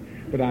easy.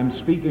 But I'm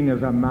speaking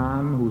as a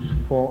man who's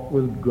fought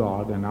with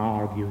God and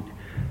argued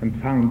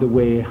and found the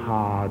way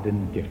hard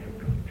and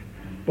difficult.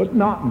 But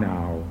not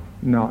now,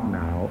 not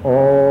now.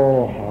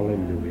 Oh,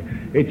 hallelujah.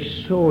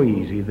 It's so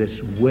easy,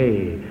 this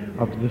way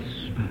of the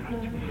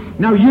Spirit.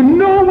 Now, you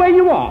know where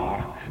you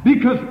are,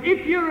 because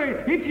if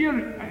you're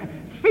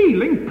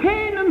feeling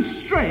pain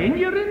and strain,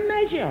 you're in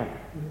measure.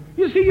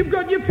 You see, you've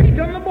got your feet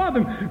on the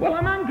bottom. Well,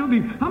 I'm ankle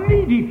deep, I'm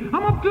knee deep,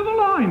 I'm up to the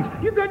loins.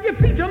 You've got your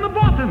feet on the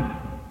bottom.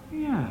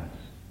 Yes.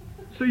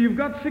 So you've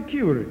got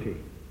security.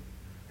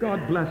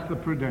 God bless the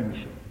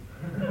Prudential.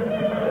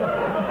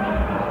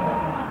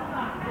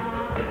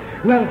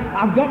 Well,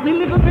 I've got me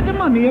little bit of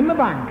money in the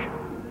bank,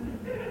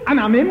 and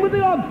I'm in with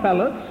the odd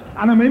fellas,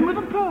 and I'm in with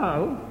a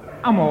pearl.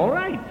 I'm all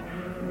right.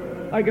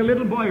 Like a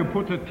little boy who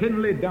puts a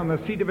tin lid down the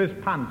seat of his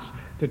pants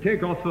to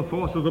take off the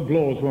force of the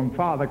blows when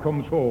father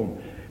comes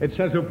home. It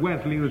says of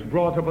Wesley, he was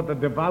brought up at the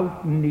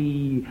devout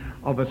knee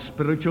of a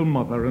spiritual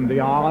mother and the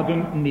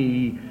ardent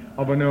knee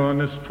of an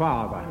earnest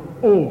father,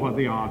 over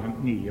the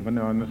ardent knee of an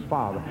earnest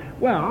father.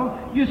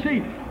 Well, you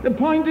see, the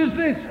point is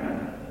this.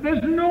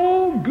 There's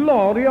no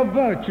glory or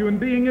virtue in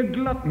being a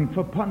glutton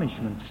for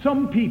punishment.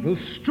 Some people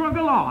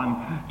struggle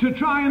on to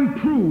try and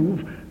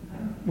prove,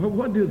 well,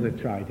 what do they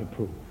try to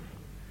prove?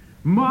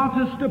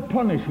 Martyrs to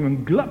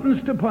punishment,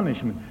 gluttons to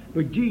punishment.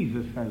 But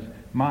Jesus says,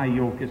 my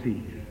yoke is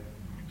easy.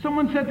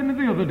 Someone said to me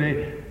the other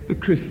day, the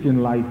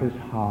Christian life is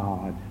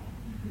hard.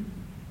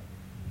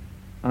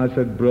 I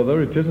said,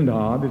 brother, it isn't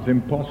hard, it's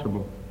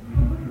impossible.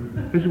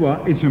 This is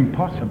what? It's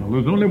impossible.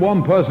 There's only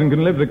one person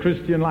can live the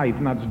Christian life,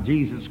 and that's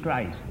Jesus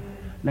Christ.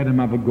 Let him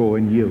have a go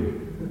in you.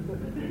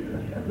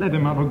 Let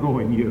him have a go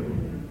in you.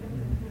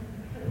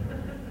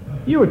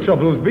 Your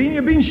trouble's been,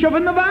 you've been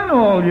shoving the van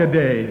all your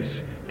days.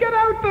 Get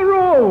out the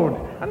road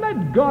and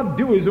let God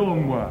do his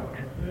own work.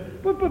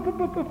 But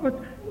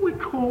we're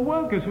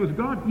co-workers with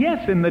God.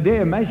 Yes, in the day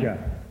of measure.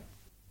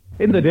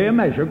 In the day of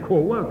measure,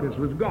 co-workers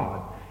with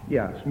God.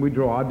 Yes, we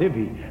draw our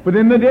divvy. But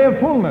in the day of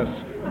fullness,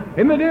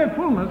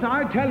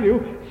 I tell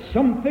you,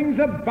 something's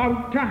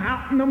about to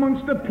happen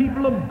amongst the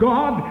people of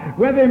God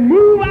where they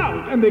move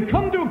out and they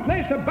come to a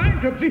place of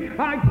bankruptcy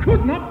I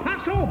could not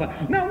pass over.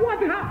 Now, what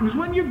happens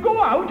when you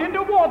go out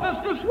into waters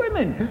to swim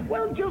in?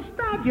 Well, just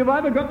that. You've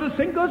either got to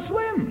sink or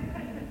swim.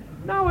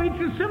 Now, it's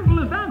as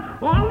simple as that.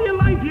 All your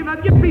life you've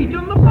had your feet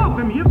on the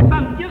bottom. You've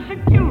felt your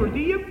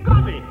security. You've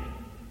got it.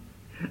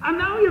 And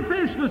now you're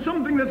faced with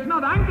something that's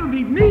not ankle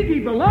deep, knee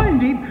deep, or loin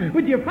deep,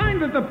 but you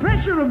find that the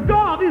pressure of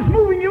God is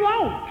moving you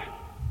out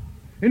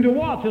into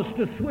waters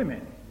to swim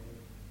in.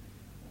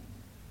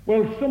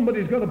 Well,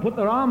 somebody's got to put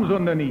their arms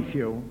underneath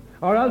you,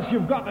 or else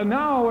you've got to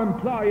now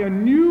employ a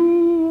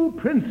new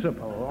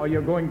principle, or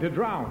you're going to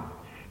drown.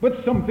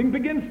 But something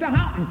begins to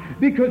happen,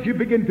 because you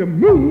begin to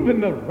move in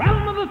the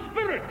realm of the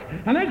Spirit.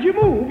 And as you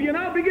move, you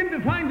now begin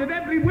to find that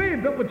every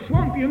wave that would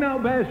swamp you now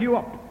bears you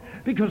up.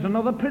 because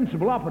another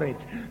principle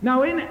operates.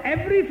 Now, in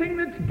everything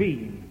that's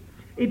been,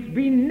 it's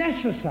been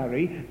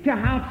necessary to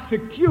have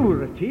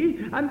security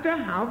and to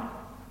have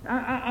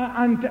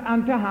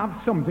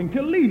something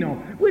to lean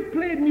on. We've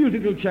played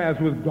musical chairs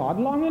with God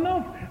long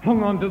enough,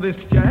 hung on to this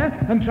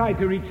chair and tried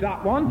to reach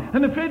that one,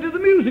 and afraid of the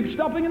music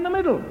stopping in the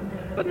middle.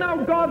 But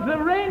now God's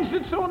arranged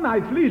it so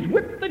nicely. He's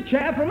whipped the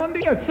chair from under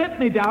you, set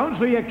me down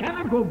so you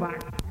cannot go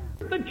back.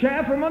 The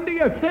chair from under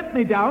you, set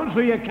me down so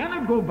you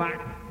cannot go back.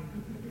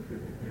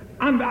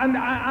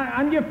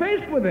 And you're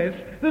faced with this.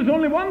 There's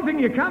only one thing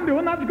you can do,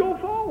 and that's go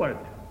forward.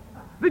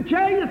 The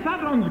chair you sat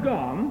on's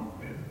gone.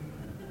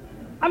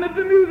 And if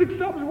the music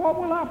stops, what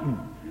will happen?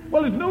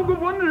 Well, it's no good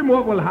wondering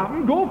what will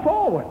happen. Go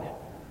forward.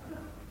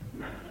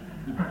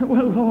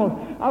 Well, Lord,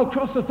 I'll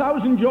cross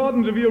 1,000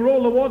 Jordans if you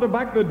roll the water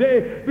back the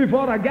day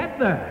before I get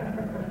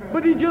there.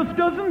 But he just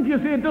doesn't. You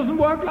see, it doesn't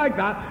work like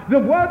that. The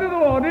word of the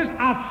Lord is,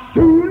 as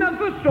soon as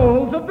the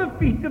soles of the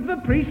feet of the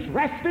priests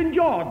rest in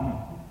Jordan.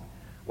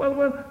 Well,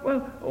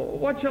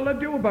 what shall I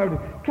do about it?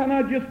 Can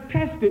I just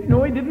test it?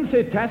 No, he didn't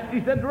say test,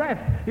 he said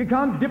rest. You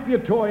can't dip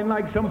your toe in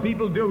like some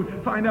people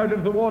do, find out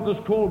if the water's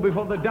cold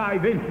before they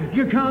dive in.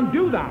 You can't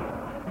do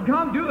that. You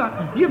can't do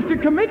that. You have to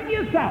commit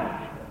yourself.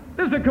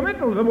 There's a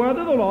commitment. The word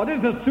of the Lord is,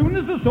 as soon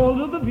as the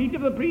soles of the feet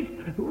of the priest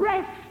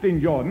rest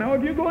in Jordan. Now,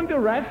 if you're going to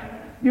rest,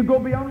 you go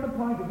beyond the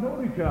point of no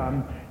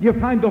return. You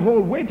find the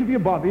whole weight of your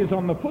body is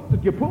on the foot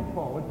that you put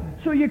forward,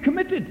 so you're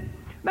committed.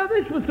 Now,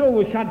 this was so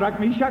with Shadrach,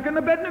 Meshach, and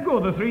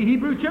Abednego, the 3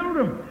 Hebrew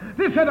children.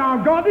 They said,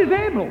 our God is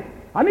able,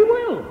 and he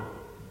will.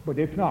 But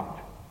if not,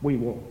 we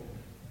won't.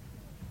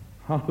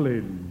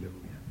 Hallelujah.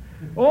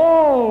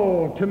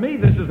 Oh, to me,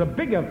 this is a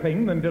bigger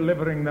thing than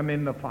delivering them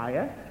in the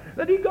fire,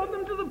 that he got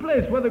them to the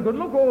place where they could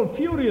look all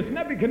furious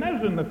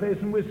Nebuchadnezzar in the face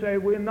and we say,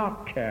 we're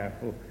not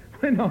careful.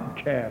 We're not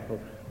careful.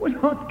 We're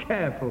not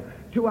careful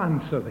to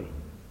answer thee.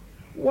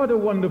 What a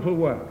wonderful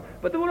work.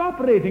 But they were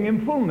operating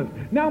in fullness.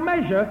 Now,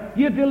 measure,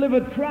 you're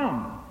delivered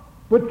from.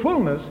 But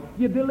fullness,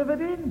 you're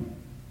delivered in.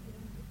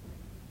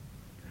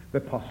 The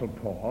Apostle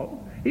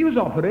Paul, he was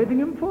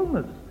operating in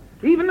fullness.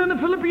 Even in the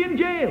Philippian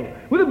jail,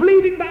 with a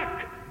bleeding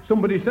back.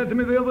 Somebody said to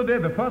me the other day,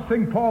 the first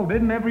thing Paul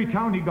did in every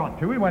town he got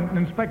to, he went and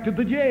inspected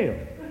the jail.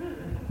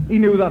 He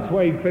knew that's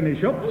where he'd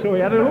finish up, so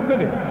he had a look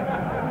at it.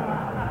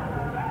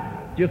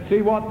 Just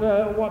see what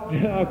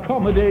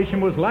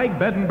accommodation was like,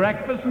 bed and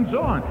breakfast and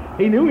so on.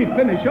 He knew he'd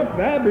finish up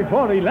there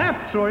before he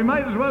left, so he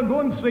might as well go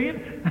and see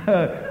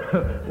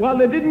it. Well,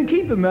 they didn't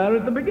keep him there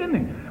at the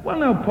beginning. Well,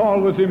 now,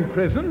 Paul was in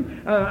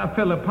prison at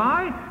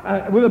Philippi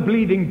with a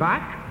bleeding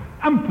back,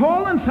 and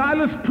Paul and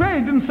Silas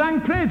prayed and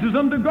sang praises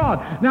unto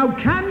God. Now,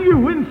 can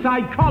you, in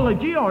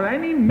psychology or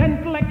any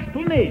mental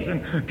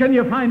explanation, can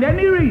you find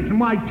any reason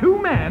why 2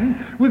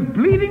 men with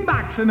bleeding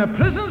backs in a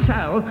prison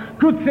cell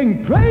could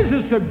sing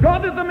praises to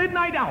God at the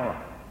midnight hour?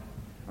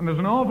 And there's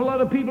an awful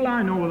lot of people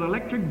I know with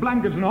electric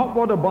blankets and hot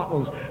water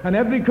bottles and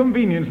every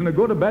convenience, and they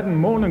go to bed and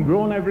moan and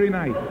groan every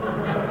night.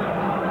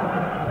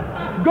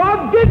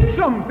 God did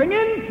something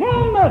in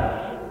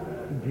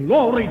fullness.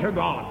 Glory to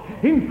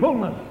God. In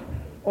fullness.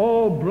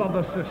 Oh,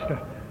 brother, sister,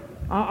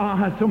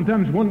 I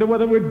sometimes wonder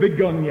whether we've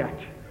begun yet.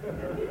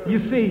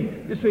 You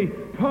see,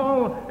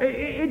 Paul,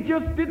 it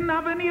just didn't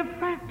have any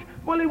effect.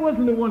 Well, he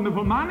wasn't a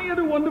wonderful man, he had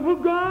a wonderful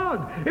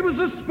God. It was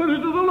the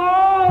Spirit of the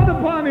Lord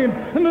upon him,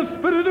 and the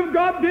Spirit of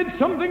God did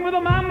something with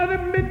a man that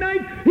at midnight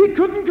he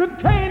couldn't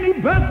contain.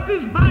 He burst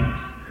his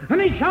backs,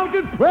 and he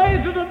shouted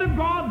praises unto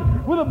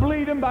God with a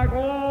bleeding back.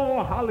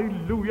 Oh,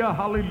 hallelujah,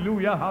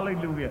 hallelujah,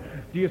 hallelujah.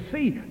 Do you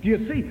see?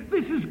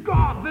 This is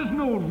God. There's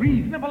no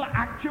reasonable,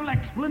 actual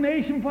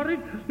explanation for it.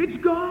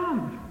 It's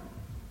God.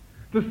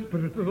 The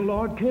Spirit of the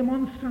Lord came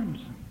on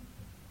Samson.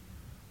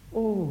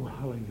 Oh,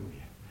 hallelujah.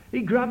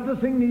 He grabbed the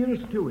thing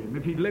nearest to him.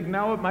 If he'd lived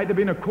now, it might have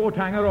been a coat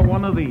hanger or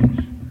one of these.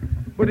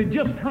 But it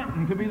just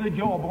happened to be the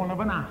jawbone of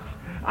an ass.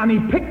 And he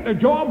picked the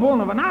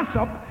jawbone of an ass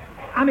up,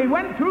 and he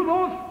went through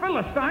those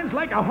Philistines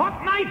like a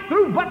hot knife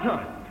through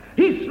butter.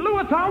 He slew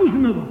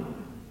 1,000 of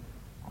them.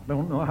 I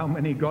don't know how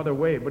many got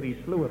away, but he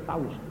slew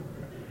 1,000.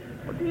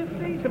 But do you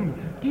see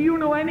something? Do you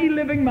know any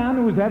living man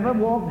who's ever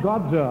walked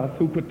God's earth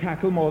who could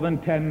tackle more than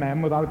 10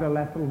 men without a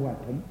lethal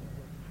weapon?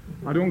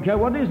 I don't care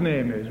what his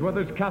name is,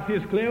 whether it's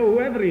Cassius Clay or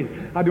whoever he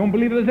is. I don't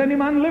believe there's any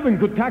man living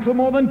could tackle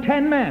more than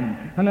 10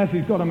 men, unless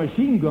he's got a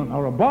machine gun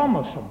or a bomb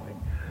or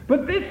something.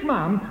 But this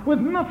man, with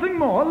nothing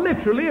more,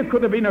 literally, it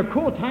could have been a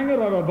coat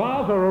hanger or a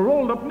vase or a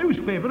rolled-up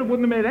newspaper. It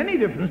wouldn't have made any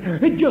difference.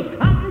 It just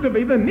happened to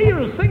be the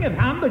nearest thing at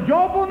hand, the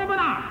jawbone of an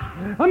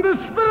ass. And the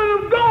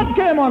Spirit of God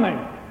came on him.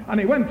 And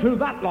he went through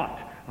that lot.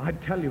 I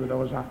tell you, there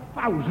was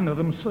 1,000 of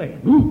them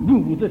slain.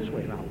 Ooh, this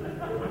way now.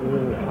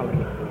 Oh,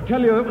 hallelujah. I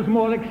tell you, it was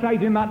more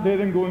exciting that day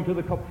than going to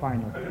the cup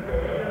final.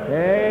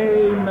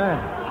 Amen.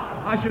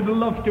 I should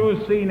love to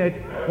have seen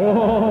it.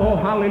 Oh,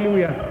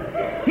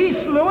 hallelujah. He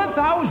slew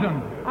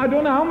 1,000. I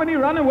don't know how many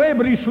ran away,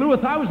 but he slew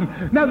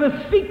 1,000. Now, the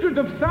secret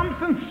of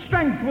Samson's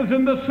strength was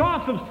in the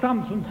source of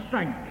Samson's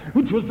strength,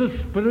 which was the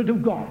Spirit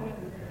of God.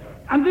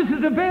 And this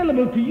is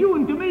available to you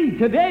and to me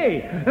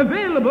today.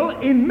 Available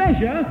in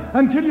measure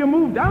until you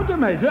moved out of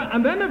measure,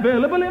 and then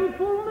available in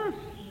fullness.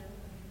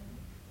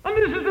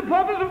 And this is the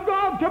purpose of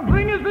God, to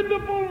bring us into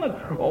fullness.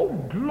 Oh,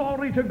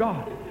 glory to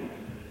God.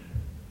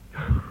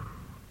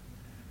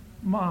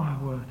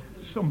 My word,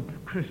 some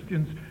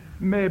Christians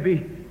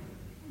maybe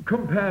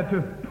compared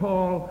to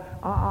Paul,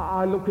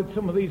 I look at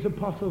some of these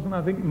apostles and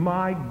I think,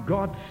 my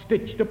God,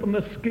 stitched up in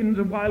the skins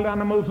of wild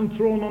animals and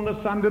thrown on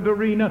the sanded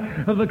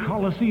arena of the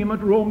Colosseum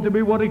at Rome to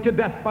be worried to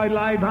death by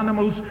live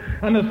animals,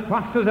 and as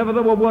fast as ever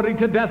they were worried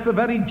to death, the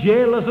very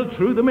jailers that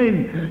threw them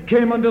in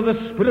came under the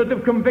spirit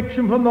of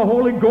conviction from the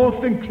Holy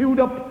Ghost and queued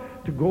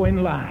up to go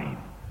in live,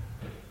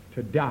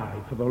 to die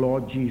for the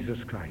Lord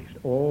Jesus Christ.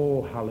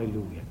 Oh,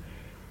 hallelujah.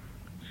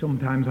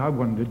 Sometimes I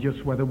wonder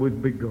just whether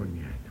we've begun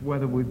yet,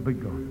 whether we've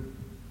begun.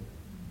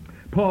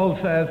 Paul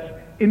says,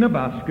 in a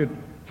basket,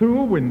 through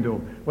a window,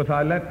 was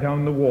I let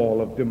down the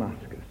wall of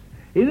Damascus.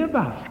 In a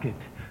basket,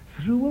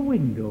 through a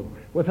window,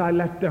 was I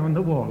let down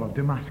the wall of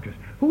Damascus.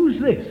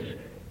 Who's this?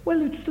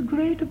 Well, it's the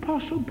great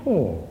Apostle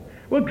Paul.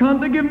 Well,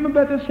 can't they give him a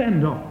better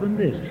send-off than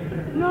this?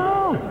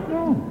 No.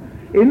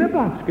 In a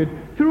basket,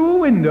 through a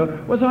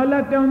window, was I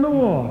let down the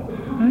wall.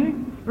 Eh?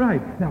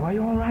 Right. Now, are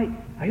you all right?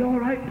 Are you all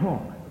right,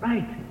 Paul?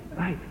 Right.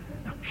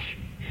 Now, shh.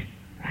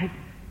 Right.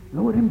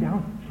 Lower him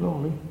down,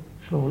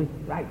 slowly.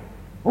 Right.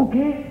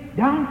 Okay,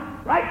 down,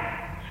 right,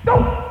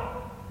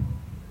 stop!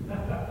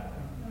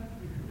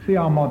 See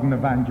our modern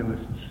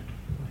evangelists,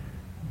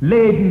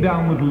 laden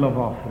down with love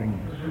offerings.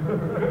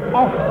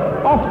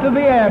 Off to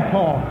the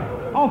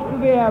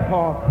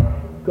airport.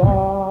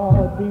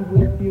 God be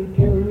with you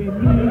till we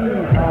meet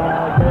again.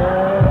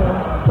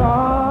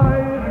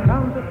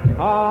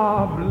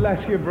 Ah,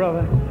 bless you,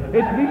 brother.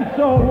 It's been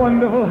so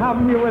wonderful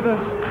having you with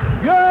us.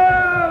 Yes.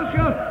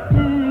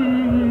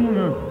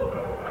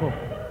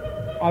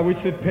 I wish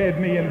they'd paid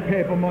me in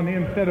paper money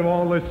instead of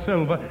all this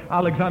silver.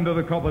 Alexander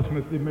the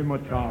Coppersmith did me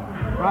much harm.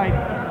 Right.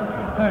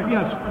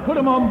 Yes, put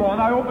them on board.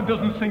 I hope it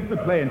doesn't sink the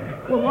plane.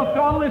 Well, what's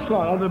all this for?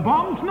 Are the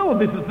bombs? No,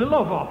 this is the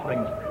love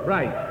offerings.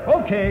 Right.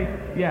 Okay.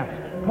 Yes.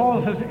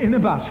 Paul says, in a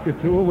basket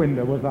through a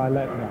window was I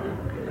let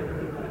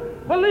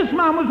down. Well, this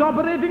man was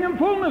operating in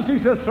fullness.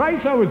 He says,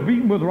 thrice I was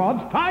beaten with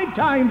rods, 5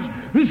 times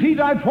received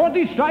I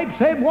 40 stripes,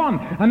 save one,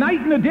 a night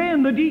and a day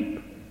in the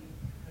deep.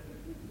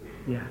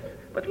 Yes.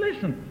 But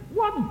listen,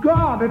 what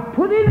God had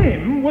put in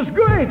him was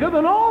greater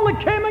than all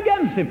that came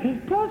against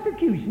him.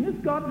 Persecution is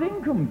God's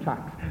income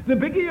tax. The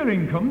bigger your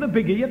income, the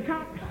bigger your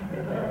tax.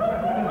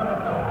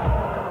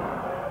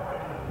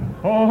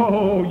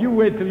 Oh, you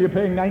wait till you're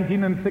paying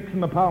 19 6 in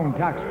the pound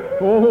tax.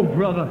 Oh,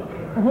 brother.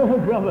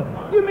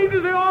 You mean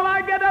to say all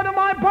I get out of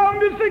my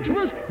pound is 6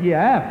 pence?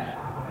 Yes.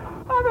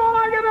 And all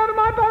I get out of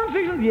my pound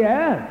is 6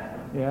 pence?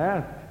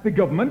 Yes. The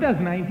government has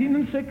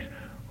 19 6.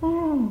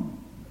 Oh.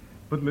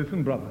 But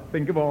listen, brother,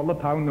 think of all the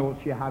pound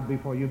notes you had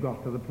before you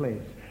got to the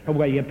place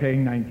where you're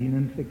paying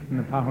 19 6 in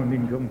the pound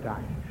income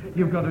tax.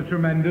 You've got a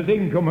tremendous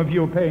income if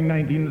you're paying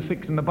 19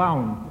 6 in the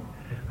pound.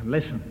 And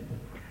listen,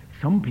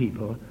 some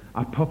people,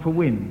 a puff of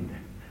wind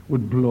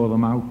would blow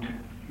them out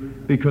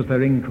because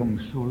their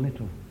income's so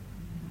little.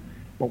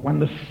 But when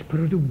the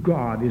Spirit of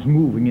God is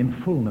moving in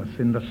fullness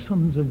in the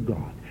sons of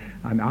God,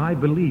 and I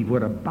believe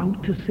we're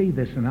about to see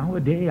this in our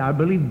day, I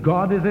believe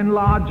God is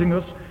enlarging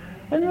us.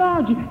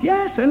 Enlarging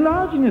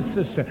us,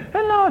 sister.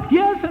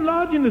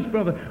 Enlarging us,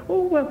 brother.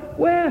 Oh, well,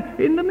 where?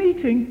 In the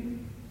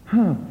meeting?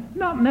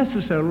 Not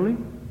necessarily.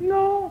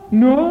 No.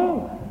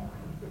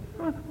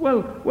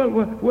 Well,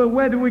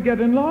 where do we get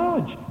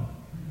enlarged?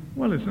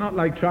 Well, it's not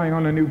like trying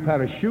on a new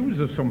pair of shoes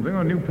or something,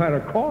 or a new pair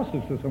of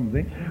corsets or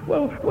something.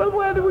 Well,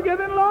 where do we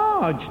get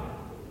enlarged?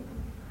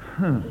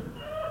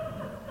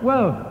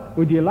 Well,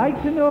 would you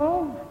like to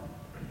know?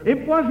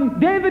 It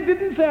wasn't. David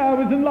didn't say I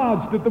was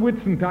enlarged at the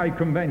Whitsuntide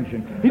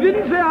Convention. He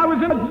didn't say I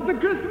was enlarged at the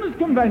Christmas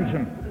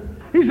Convention.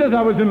 He says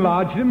I was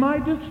enlarged in my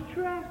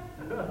distress.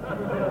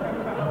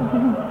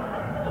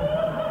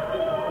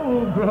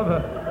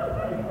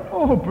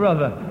 Oh,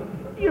 brother.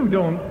 You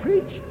don't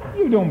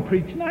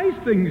preach nice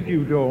things,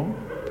 you don't.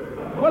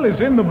 Well, it's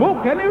in the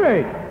book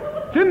anyway.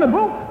 It's in the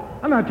book.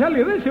 And I tell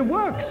you this, it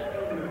works.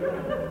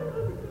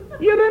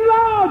 You're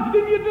enlarged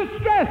in your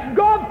distress.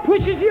 God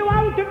pushes you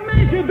out of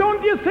measure.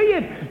 Don't you see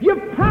it?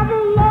 You've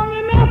paddled long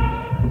enough.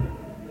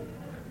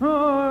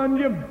 Oh, and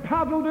you've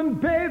paddled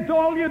and bathed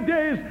all your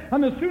days.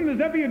 And as soon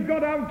as ever you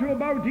got out to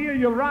about here,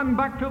 you ran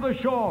back to the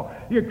shore.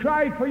 You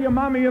cried for your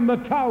mammy in the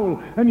towel.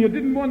 And you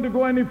didn't want to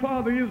go any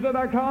farther. You said,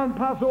 I can't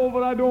pass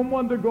over. I don't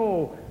want to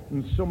go.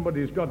 And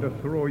somebody's got to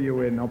throw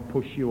you in or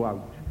push you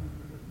out.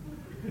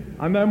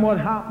 And then what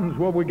happens?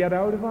 Well, we get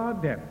out of our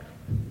depth.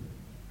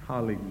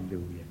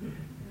 Hallelujah.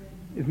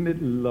 Isn't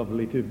it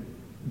lovely to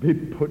be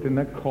put in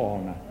a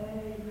corner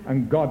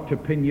and God to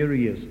pin your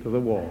ears to the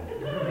wall?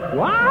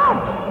 What?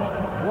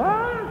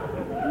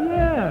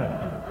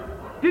 Yeah.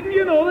 Didn't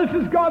you know this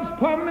is God's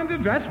permanent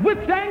address?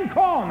 Whitsand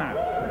Corner.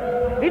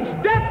 It's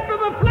death to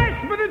the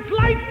flesh, but it's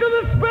life to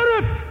the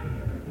spirit.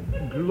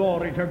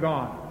 Glory to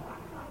God.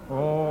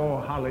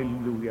 Oh,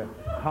 hallelujah.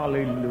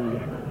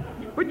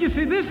 But you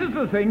see, this is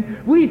the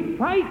thing. We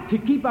fight to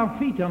keep our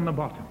feet on the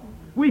bottom.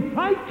 We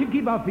fight to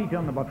keep our feet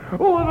on the bottom.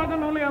 Oh, if I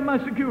can only have my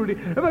security.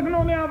 If I can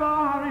only have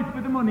our Harris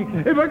with the money.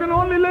 If I can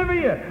only live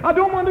here. I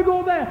don't want to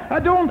go there. I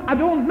don't.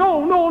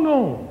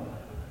 No.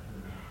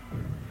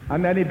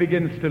 And then he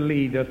begins to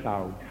lead us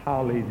out.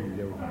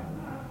 Hallelujah.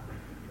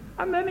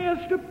 And then he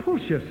has to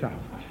push us out.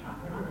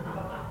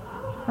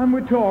 And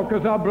we talk,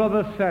 as our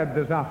brother said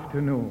this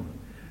afternoon,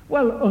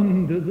 well,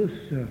 under the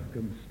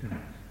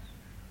circumstances,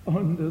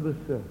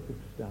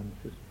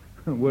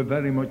 we're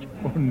very much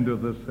under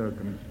the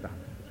circumstances.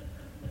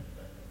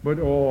 But,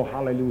 oh,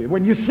 hallelujah,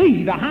 when you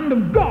see the hand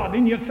of God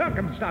in your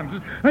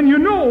circumstances, and you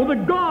know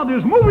that God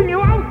is moving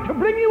you out to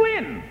bring you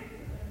in.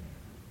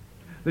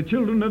 The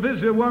children of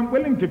Israel weren't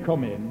willing to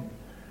come in.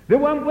 They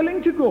weren't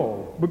willing to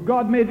go, but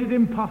God made it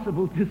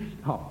impossible to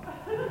stop.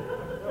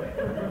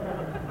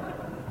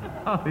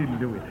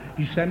 Hallelujah.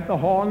 He sent the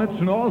hornets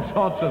and all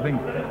sorts of things.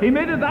 He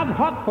made it that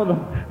hot for them.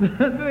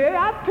 They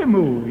had to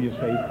move, you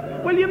see.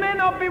 Well, you may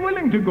not be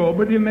willing to go,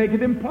 but he'll make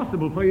it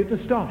impossible for you to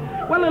stop.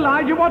 Well,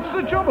 Elijah, what's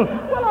the trouble?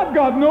 Well, I've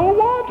got no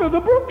water.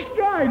 The brook's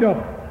dried up.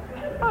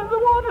 And the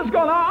water's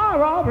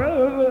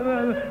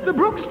gone. The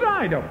brook's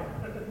dried up.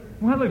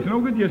 Well, it's no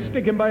good you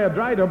sticking by a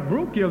dried-up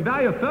brook. You'll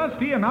die of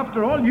thirsty, and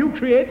after all, you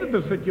created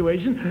the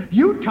situation.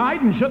 You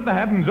tied and shut the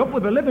heavens up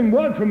with a living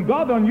word from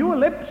God on your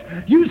lips.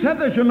 You said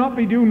there shall not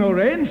be dew nor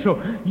rain, so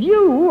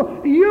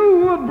you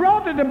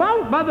brought it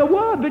about by the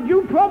word that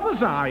you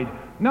prophesied.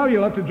 Now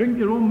you'll have to drink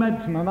your own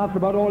medicine, and that's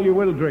about all you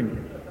will drink.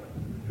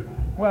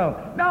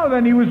 Well, now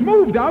then, he was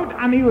moved out,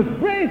 and he was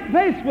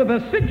faced with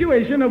a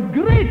situation of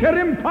greater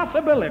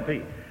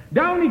impossibility.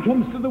 Down he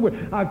comes to the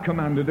widow. I've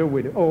commanded a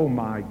widow. Oh,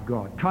 my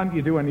God. Can't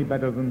you do any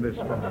better than this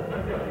one?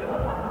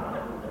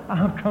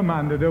 I've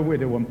commanded a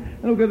widow woman.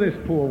 Look at this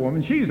poor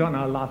woman. She's on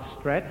her last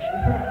stretch.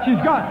 She's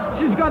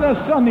got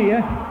her son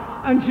here,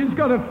 and she's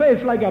got a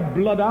face like a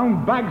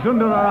bloodhound, bags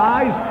under her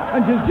eyes,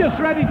 and she's just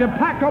ready to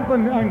pack up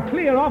and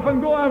clear off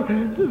and go out.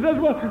 She says,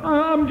 well,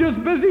 I'm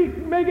just busy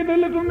making a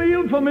little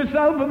meal for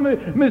myself and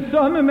my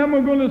son, and then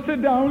we're going to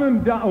sit down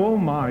and die. Oh,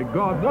 my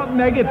God. What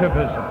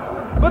negativism.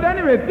 But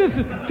anyway, this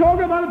is talk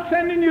about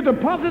sending you to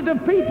positive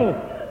people.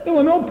 There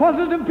were no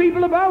positive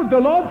people about. The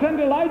Lord sent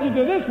Elijah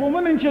to this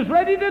woman, and she's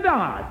ready to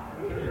die.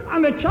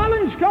 And the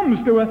challenge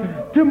comes to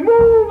her to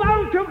move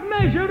out of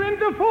measure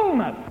into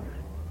fullness.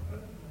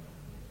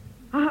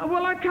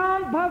 Well, I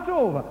can't pass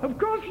over. Of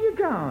course you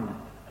can't.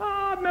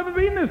 I've never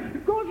been this.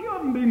 Of course you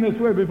haven't been this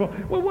way before.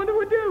 Well, what do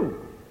we do?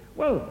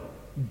 Well,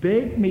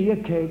 bake me a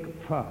cake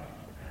first.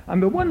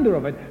 And the wonder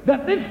of it,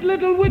 that this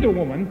little widow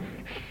woman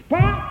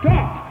sparked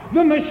off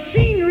the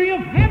machinery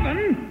of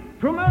heaven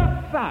from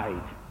earth's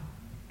side.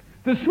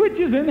 The switch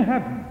is in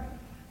heaven,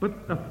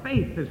 but the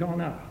faith is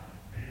on earth.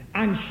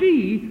 And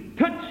she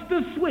touched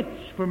the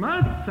switch from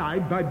earth's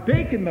side by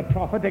baking the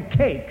prophet a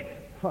cake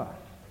first.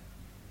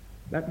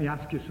 Let me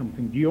ask you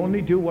something. Do you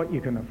only do what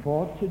you can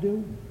afford to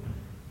do?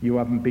 You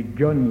haven't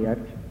begun yet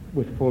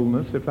with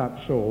fullness, if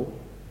that's so.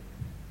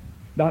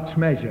 That's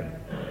measure.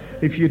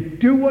 If you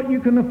do what you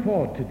can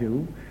afford to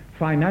do,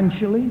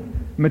 financially,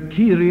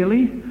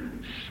 materially,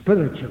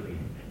 spiritually,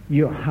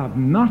 you have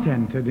not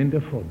entered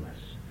into fullness.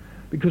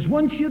 Because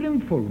once you're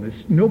in fullness,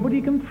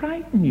 nobody can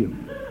frighten you.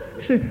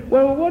 You say,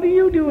 well, what are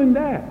you doing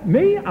there?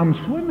 Me? I'm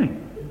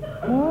swimming.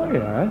 Oh,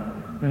 yeah.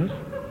 Yes.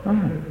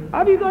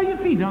 Have you got your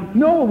feet on?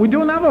 No, we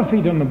don't have our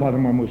feet on the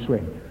bottom when we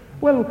swim.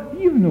 Well,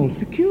 you've no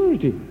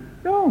security.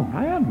 No,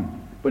 I haven't.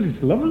 But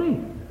it's lovely.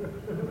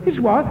 It's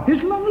what?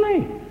 It's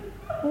lovely.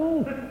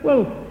 Oh,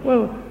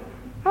 well,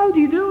 how do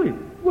you do it?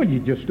 Well, you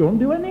just don't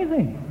do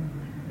anything.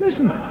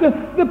 Listen,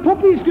 the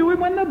puppies do it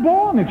when they're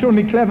born. It's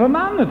only clever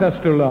man that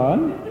has to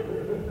learn.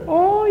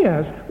 Oh,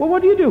 yes. Well,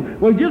 what do you do?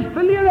 Well, just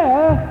fill your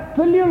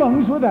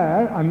lungs with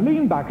air, and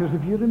lean back as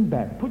if you're in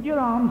bed. Put your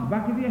arms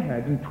back of your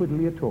head and twiddle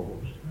your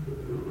toes.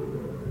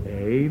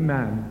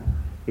 Amen.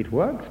 It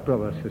works,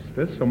 brothers,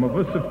 sisters. Some of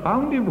us have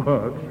found it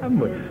works, haven't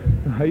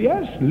we?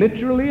 Yes,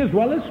 literally as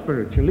well as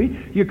spiritually.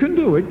 You can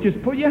do it.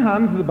 Just put your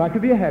hands at the back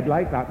of your head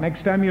like that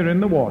next time you're in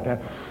the water.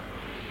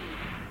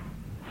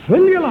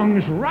 Fill your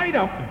lungs right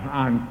up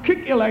and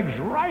kick your legs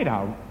right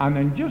out. And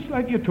then just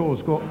like your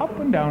toes go up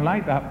and down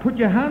like that, put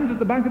your hands at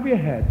the back of your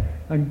head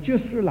and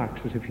just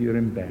relax as if you're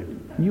in bed.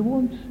 And you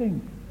won't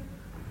sink.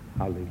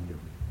 Hallelujah.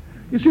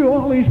 You see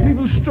all these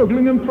people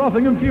struggling and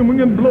frothing and fuming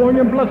and blowing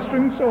and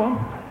blustering and so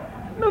on.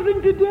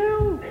 Nothing to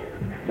do.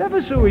 It's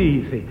ever so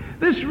easy.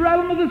 This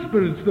realm of the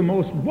Spirit's the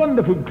most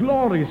wonderful,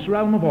 glorious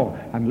realm of all.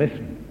 And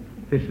listen,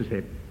 this is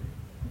it.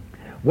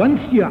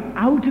 Once you're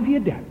out of your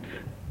depth,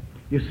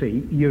 you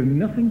see, you're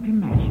nothing to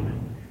measure.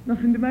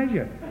 Nothing to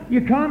measure.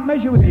 You can't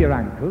measure with your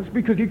ankles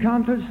because you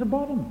can't touch the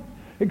bottom.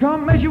 You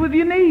can't measure with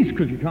your knees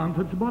because you can't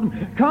touch the bottom.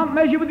 You can't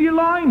measure with your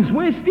loins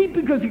waist deep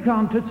because you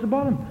can't touch the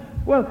bottom.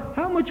 Well,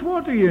 how much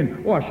water are you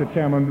in? Oh, I should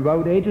say I'm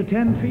about 8 or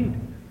 10 feet.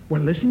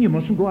 Well, listen, you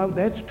mustn't go out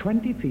there. It's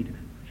 20 feet.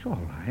 It's all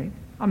right.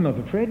 I'm not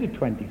afraid of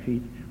 20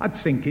 feet. I'd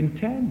sink in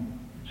 10.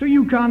 So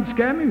you can't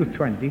scare me with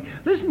 20.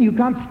 Listen, you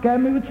can't scare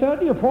me with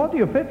 30 or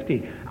 40 or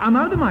 50. I'm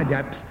out of my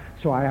depth,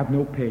 so I have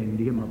no pain,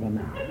 dear mother,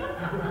 now.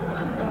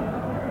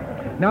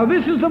 Now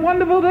this is the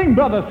wonderful thing,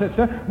 brother,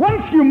 sister.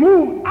 Once you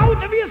move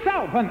out of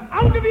yourself and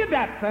out of your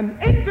depths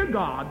and into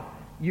God,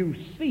 you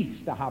cease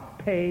to have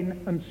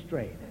pain and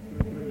strain.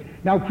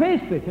 Now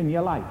face this in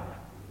your life.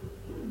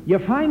 Your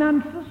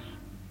finances,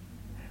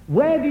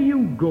 where do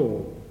you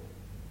go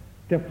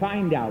to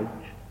find out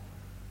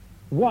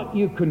what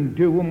you can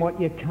do and what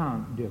you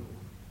can't do?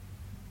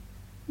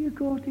 You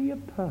go to your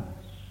purse,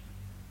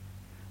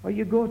 or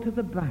you go to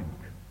the bank,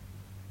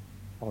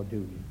 or do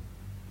you?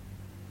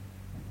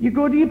 You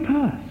go to your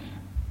purse.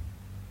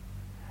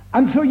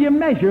 And so you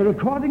measure,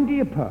 according to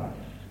your purse,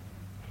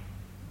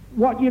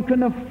 what you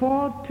can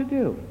afford to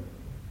do.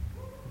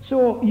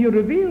 So you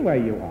reveal where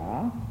you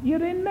are,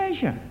 you're in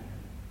measure.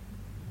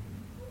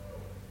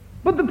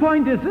 But the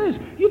point is this,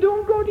 you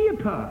don't go to your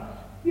purse,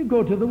 you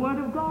go to the Word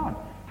of God.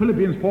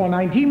 Philippians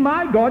 4:19,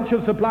 my God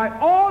shall supply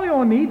all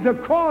your needs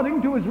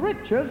according to his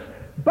riches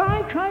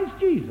by Christ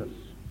Jesus.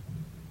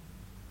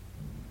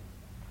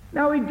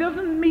 Now, he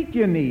doesn't meet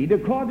your need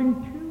according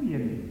to your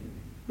need,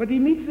 but he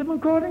meets them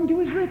according to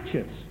his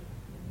riches.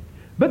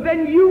 But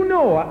then you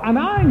know, and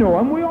I know,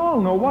 and we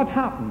all know what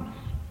happens.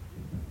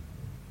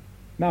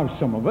 Now,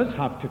 some of us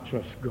have to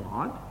trust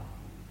God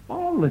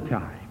all the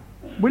time.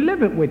 We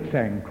live at wit's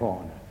end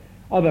corner.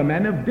 Other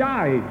men have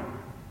died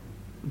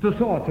the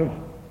thought of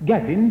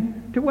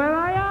getting to where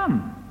I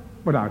am.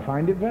 But I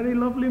find it very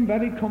lovely and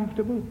very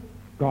comfortable.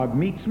 God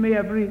meets me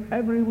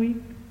every week.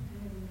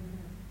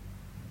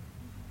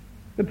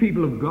 The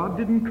people of God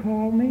didn't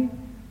call me,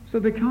 so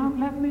they can't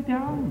let me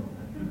down.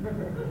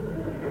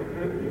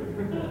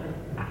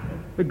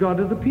 The God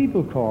of the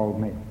people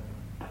called me.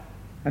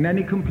 And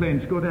any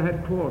complaints go to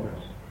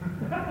headquarters.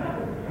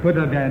 But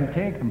I daren't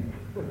take them.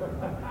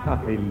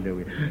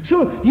 Hallelujah.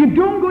 So you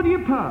don't go to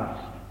your purse,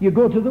 you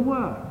go to the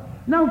Word.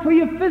 Now for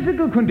your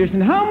physical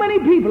condition, how many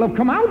people have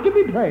come out to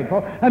be prayed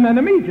for and then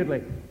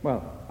immediately,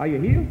 well, are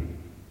you healed?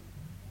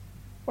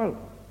 Well,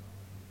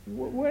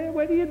 where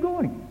are you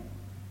going?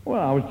 Well,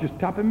 I was just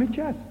tapping my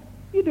chest.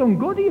 You don't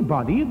go to your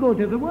body, you go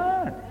to the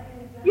Word.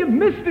 You've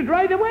missed it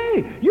right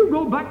away. You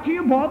go back to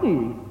your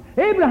body.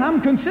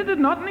 Abraham considered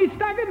not and he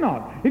staggered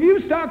not. If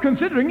you start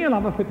considering, you'll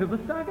have a fit of the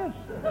staggers.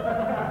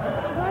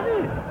 That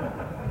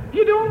is.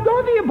 You don't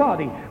go to your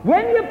body.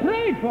 When you're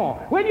prayed for,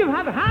 when you've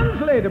had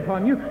hands laid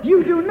upon you,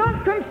 you do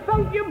not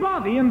consult your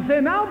body and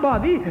say, now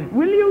body,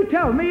 will you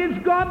tell me,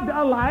 is God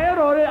a liar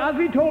or has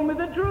he told me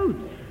the truth?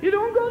 You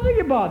don't go to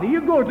your body,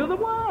 you go to the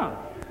Word.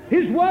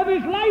 His Word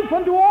is life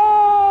unto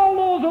all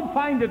those who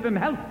find it and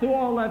health to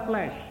all their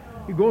flesh.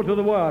 You go to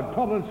the Word.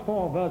 Proverbs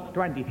 4 verse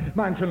 20.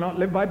 Man shall not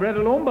live by bread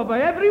alone, but by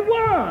every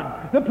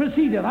word that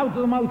proceedeth out of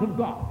the mouth of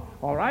God.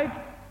 All right?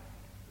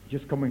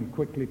 Just coming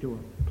quickly to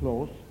a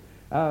close.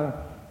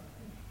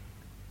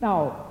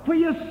 Now, for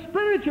your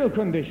spiritual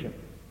condition.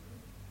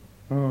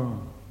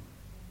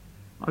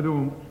 I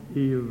don't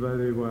feel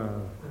very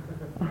well.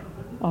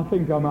 I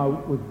think I'm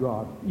out with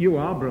God. You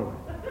are, brother.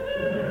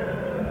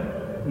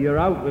 You're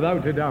out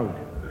without a doubt.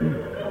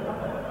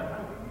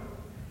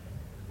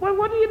 Well,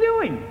 what are you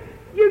doing?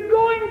 You're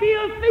going to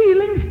your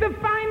feelings to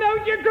find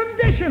out your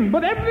condition.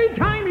 But every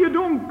time you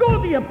don't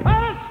go to your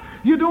purse,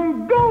 you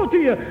don't go to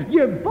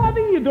your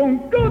body, you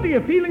don't go to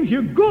your feelings,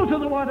 you go to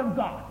the Word of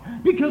God.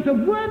 Because the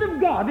Word of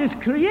God is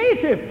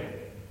creative.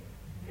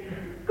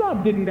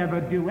 God didn't ever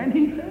do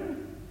anything.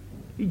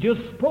 He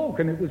just spoke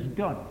and it was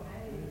done.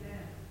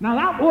 Now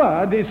that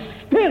Word is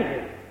still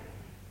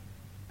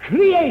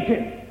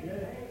creative.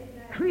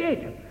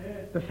 Creative.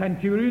 The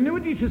centurion knew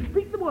it. He said,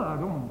 speak the Word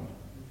only.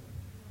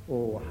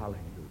 Oh, hallelujah.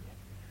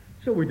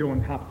 So we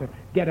don't have to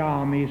get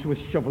armies with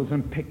shovels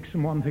and picks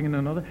and one thing and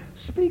another.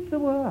 Speak the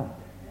Word.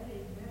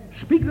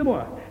 Speak the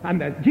Word.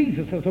 And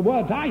Jesus says, the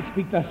words I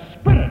speak, they're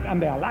spirit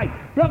and they're life.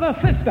 Brother,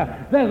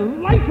 sister, the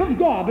life of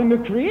God and the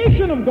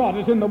creation of God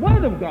is in the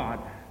Word of God.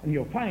 And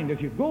you'll find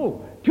as you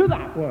go to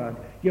that Word,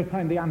 you'll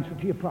find the answer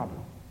to your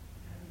problem.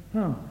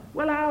 Oh,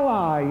 well, how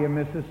are you,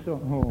 Mrs.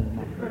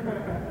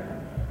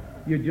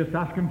 You're just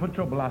asking for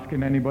trouble,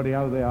 asking anybody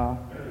how they are.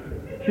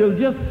 She'll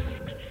just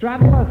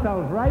straddle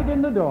herself right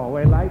in the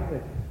doorway like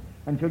this,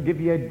 and she'll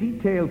give you a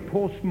detailed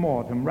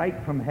post-mortem right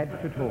from head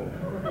to toe.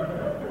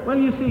 Well,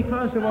 you see,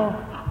 first of all,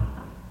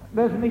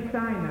 there's my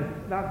sinus.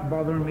 That's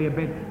bothering me a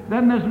bit.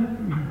 Then there's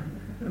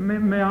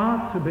my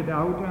heart's a bit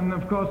out, and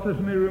of course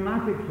there's my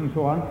rheumatics and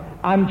so on.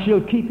 And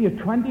she'll keep you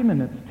 20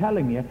 minutes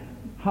telling you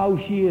how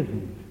she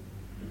isn't.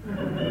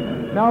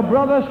 Now,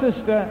 brother,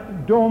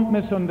 sister, don't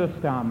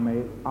misunderstand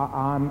me.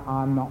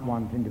 I'm not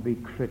wanting to be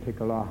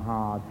critical or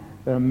hard.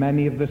 There are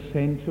many of the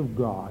saints of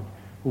God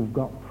who've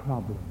got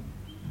problems.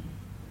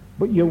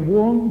 But you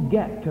won't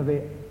get to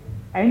the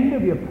end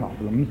of your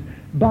problems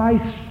by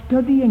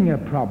studying your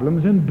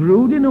problems and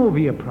brooding over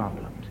your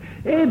problems.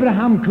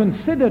 Abraham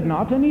considered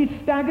not and he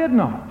staggered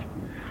not.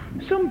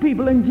 Some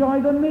people enjoy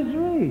the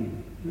misery.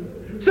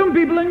 Some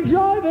people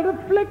enjoy their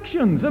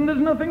afflictions, and there's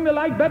nothing they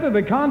like better.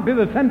 They can't be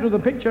the center of the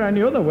picture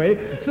any other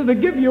way, so they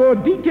give you a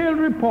detailed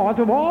report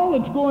of all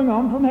that's going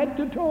on from head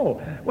to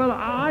toe. Well,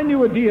 I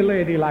knew a dear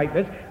lady like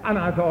this, and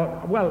I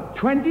thought, well,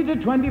 20 to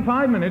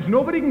 25 minutes,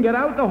 nobody can get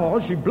out the hall.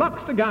 She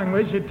blocks the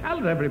gangway, she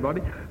tells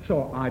everybody.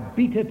 So I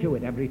beat her to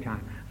it every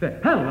time. Say,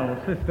 hello,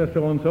 sister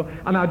so-and-so.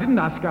 And I didn't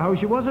ask her how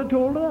she was, I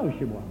told her how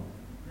she was.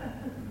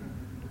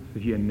 She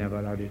says, you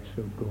never had it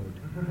so good.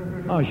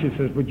 Oh, she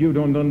says, but you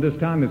don't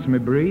understand, it's my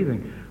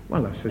breathing.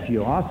 Well, I says,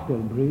 you are still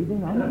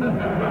breathing, aren't you?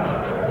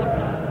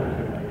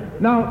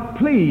 Now,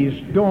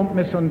 please don't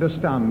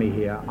misunderstand me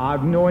here.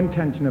 I've no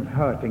intention of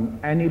hurting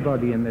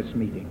anybody in this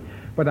meeting.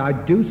 But I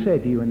do say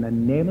to you, in the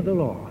name of the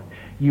Lord,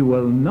 you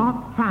will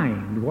not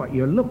find what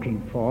you're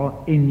looking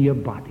for in your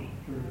body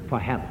for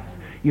health.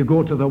 You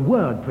go to the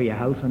Word for your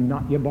health and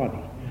not your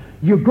body.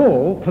 You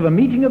go for the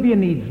meeting of your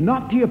needs,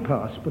 not to your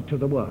purse, but to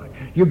the Word.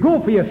 You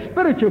go for your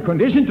spiritual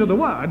condition to the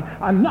Word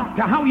and not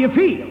to how you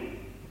feel.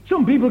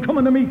 Some people come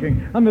in a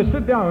meeting and they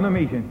sit down in a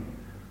meeting.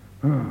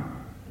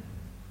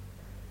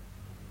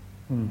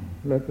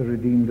 Let the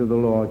redeemed of the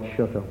Lord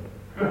shut up.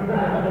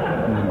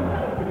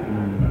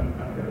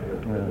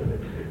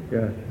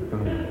 Yes.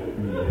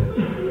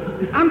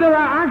 And there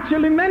are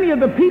actually many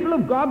of the people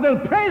of God, they'll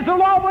praise the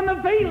Lord when they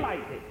feel like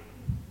it.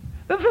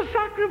 There's a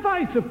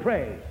sacrifice of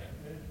praise.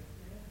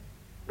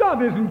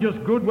 God isn't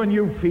just good when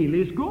you feel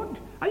He's good.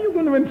 Are you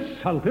going to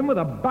insult Him with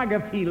a bag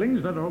of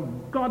feelings that are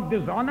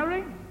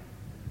God-dishonoring?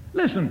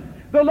 Listen,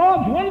 the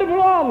Lord's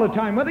wonderful all the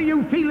time, whether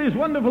you feel He's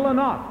wonderful or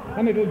not.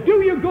 And it'll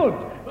do you good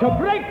to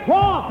break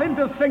forth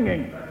into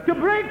singing, to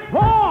break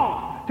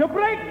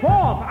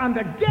forth, and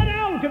to get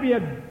out of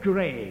your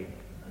grave.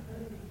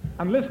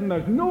 And listen,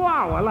 there's no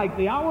hour like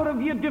the hour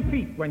of your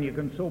defeat when you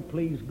can so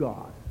please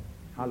God.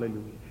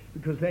 Hallelujah.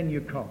 Because then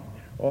you come.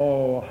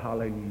 Oh,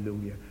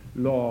 hallelujah.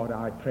 Lord,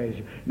 I praise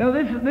you. Now,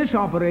 this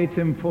operates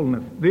in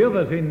fullness. The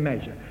other's in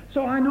measure.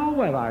 So I know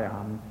where I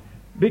am.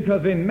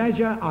 Because in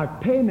measure,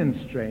 I've pain and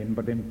strain,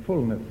 but in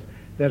fullness,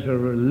 there's a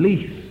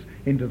release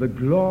into the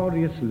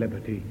glorious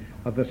liberty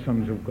of the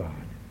sons of God.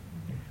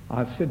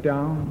 I'll sit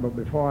down, but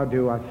before I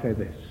do, I say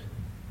this.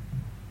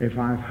 If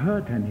I've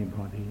hurt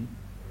anybody,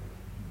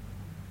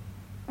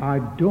 I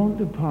don't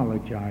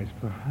apologize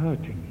for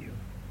hurting you.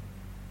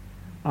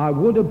 I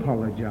would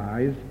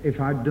apologize if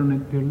I'd done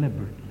it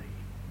deliberately.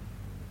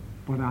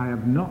 But I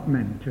have not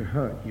meant to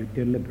hurt you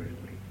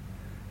deliberately.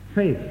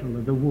 Faithful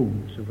are the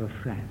wounds of a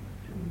friend.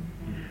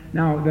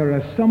 Now, there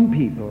are some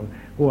people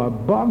who are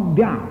bogged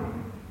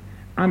down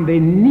and they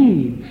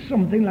need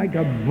something like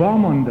a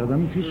bomb under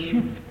them to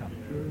shift them.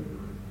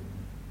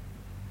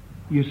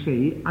 You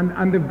see,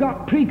 and they've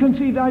got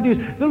preconceived ideas.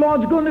 The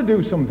Lord's going to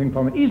do something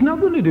for me. He's not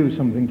going to do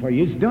something for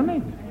you. He's done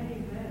it.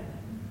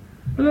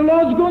 The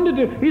Lord's going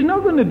to do. He's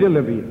not going to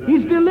deliver you.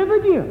 He's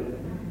delivered you.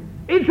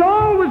 It's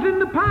always in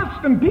the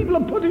past, and people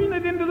are putting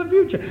it into the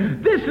future.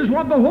 This is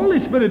what the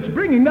Holy Spirit's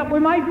bringing, that we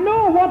might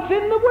know what's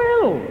in the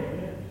will.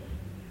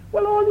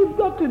 Well, all you've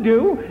got to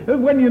do,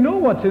 when you know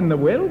what's in the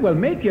will, well,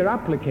 make your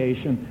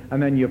application,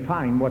 and then you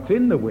find what's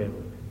in the will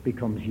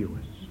becomes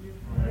yours.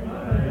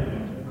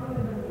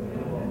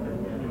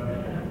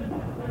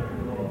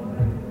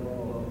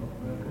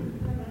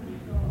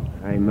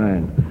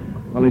 Amen.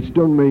 Well, it's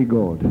done me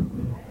good.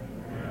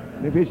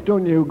 And if it's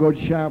done you good,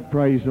 shout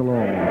praise the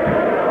Lord.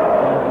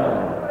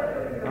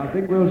 I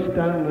think we'll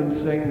stand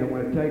and sing, and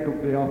we'll take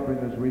up the offering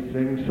as we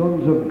sing,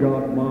 Sons of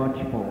God, March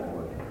Forth.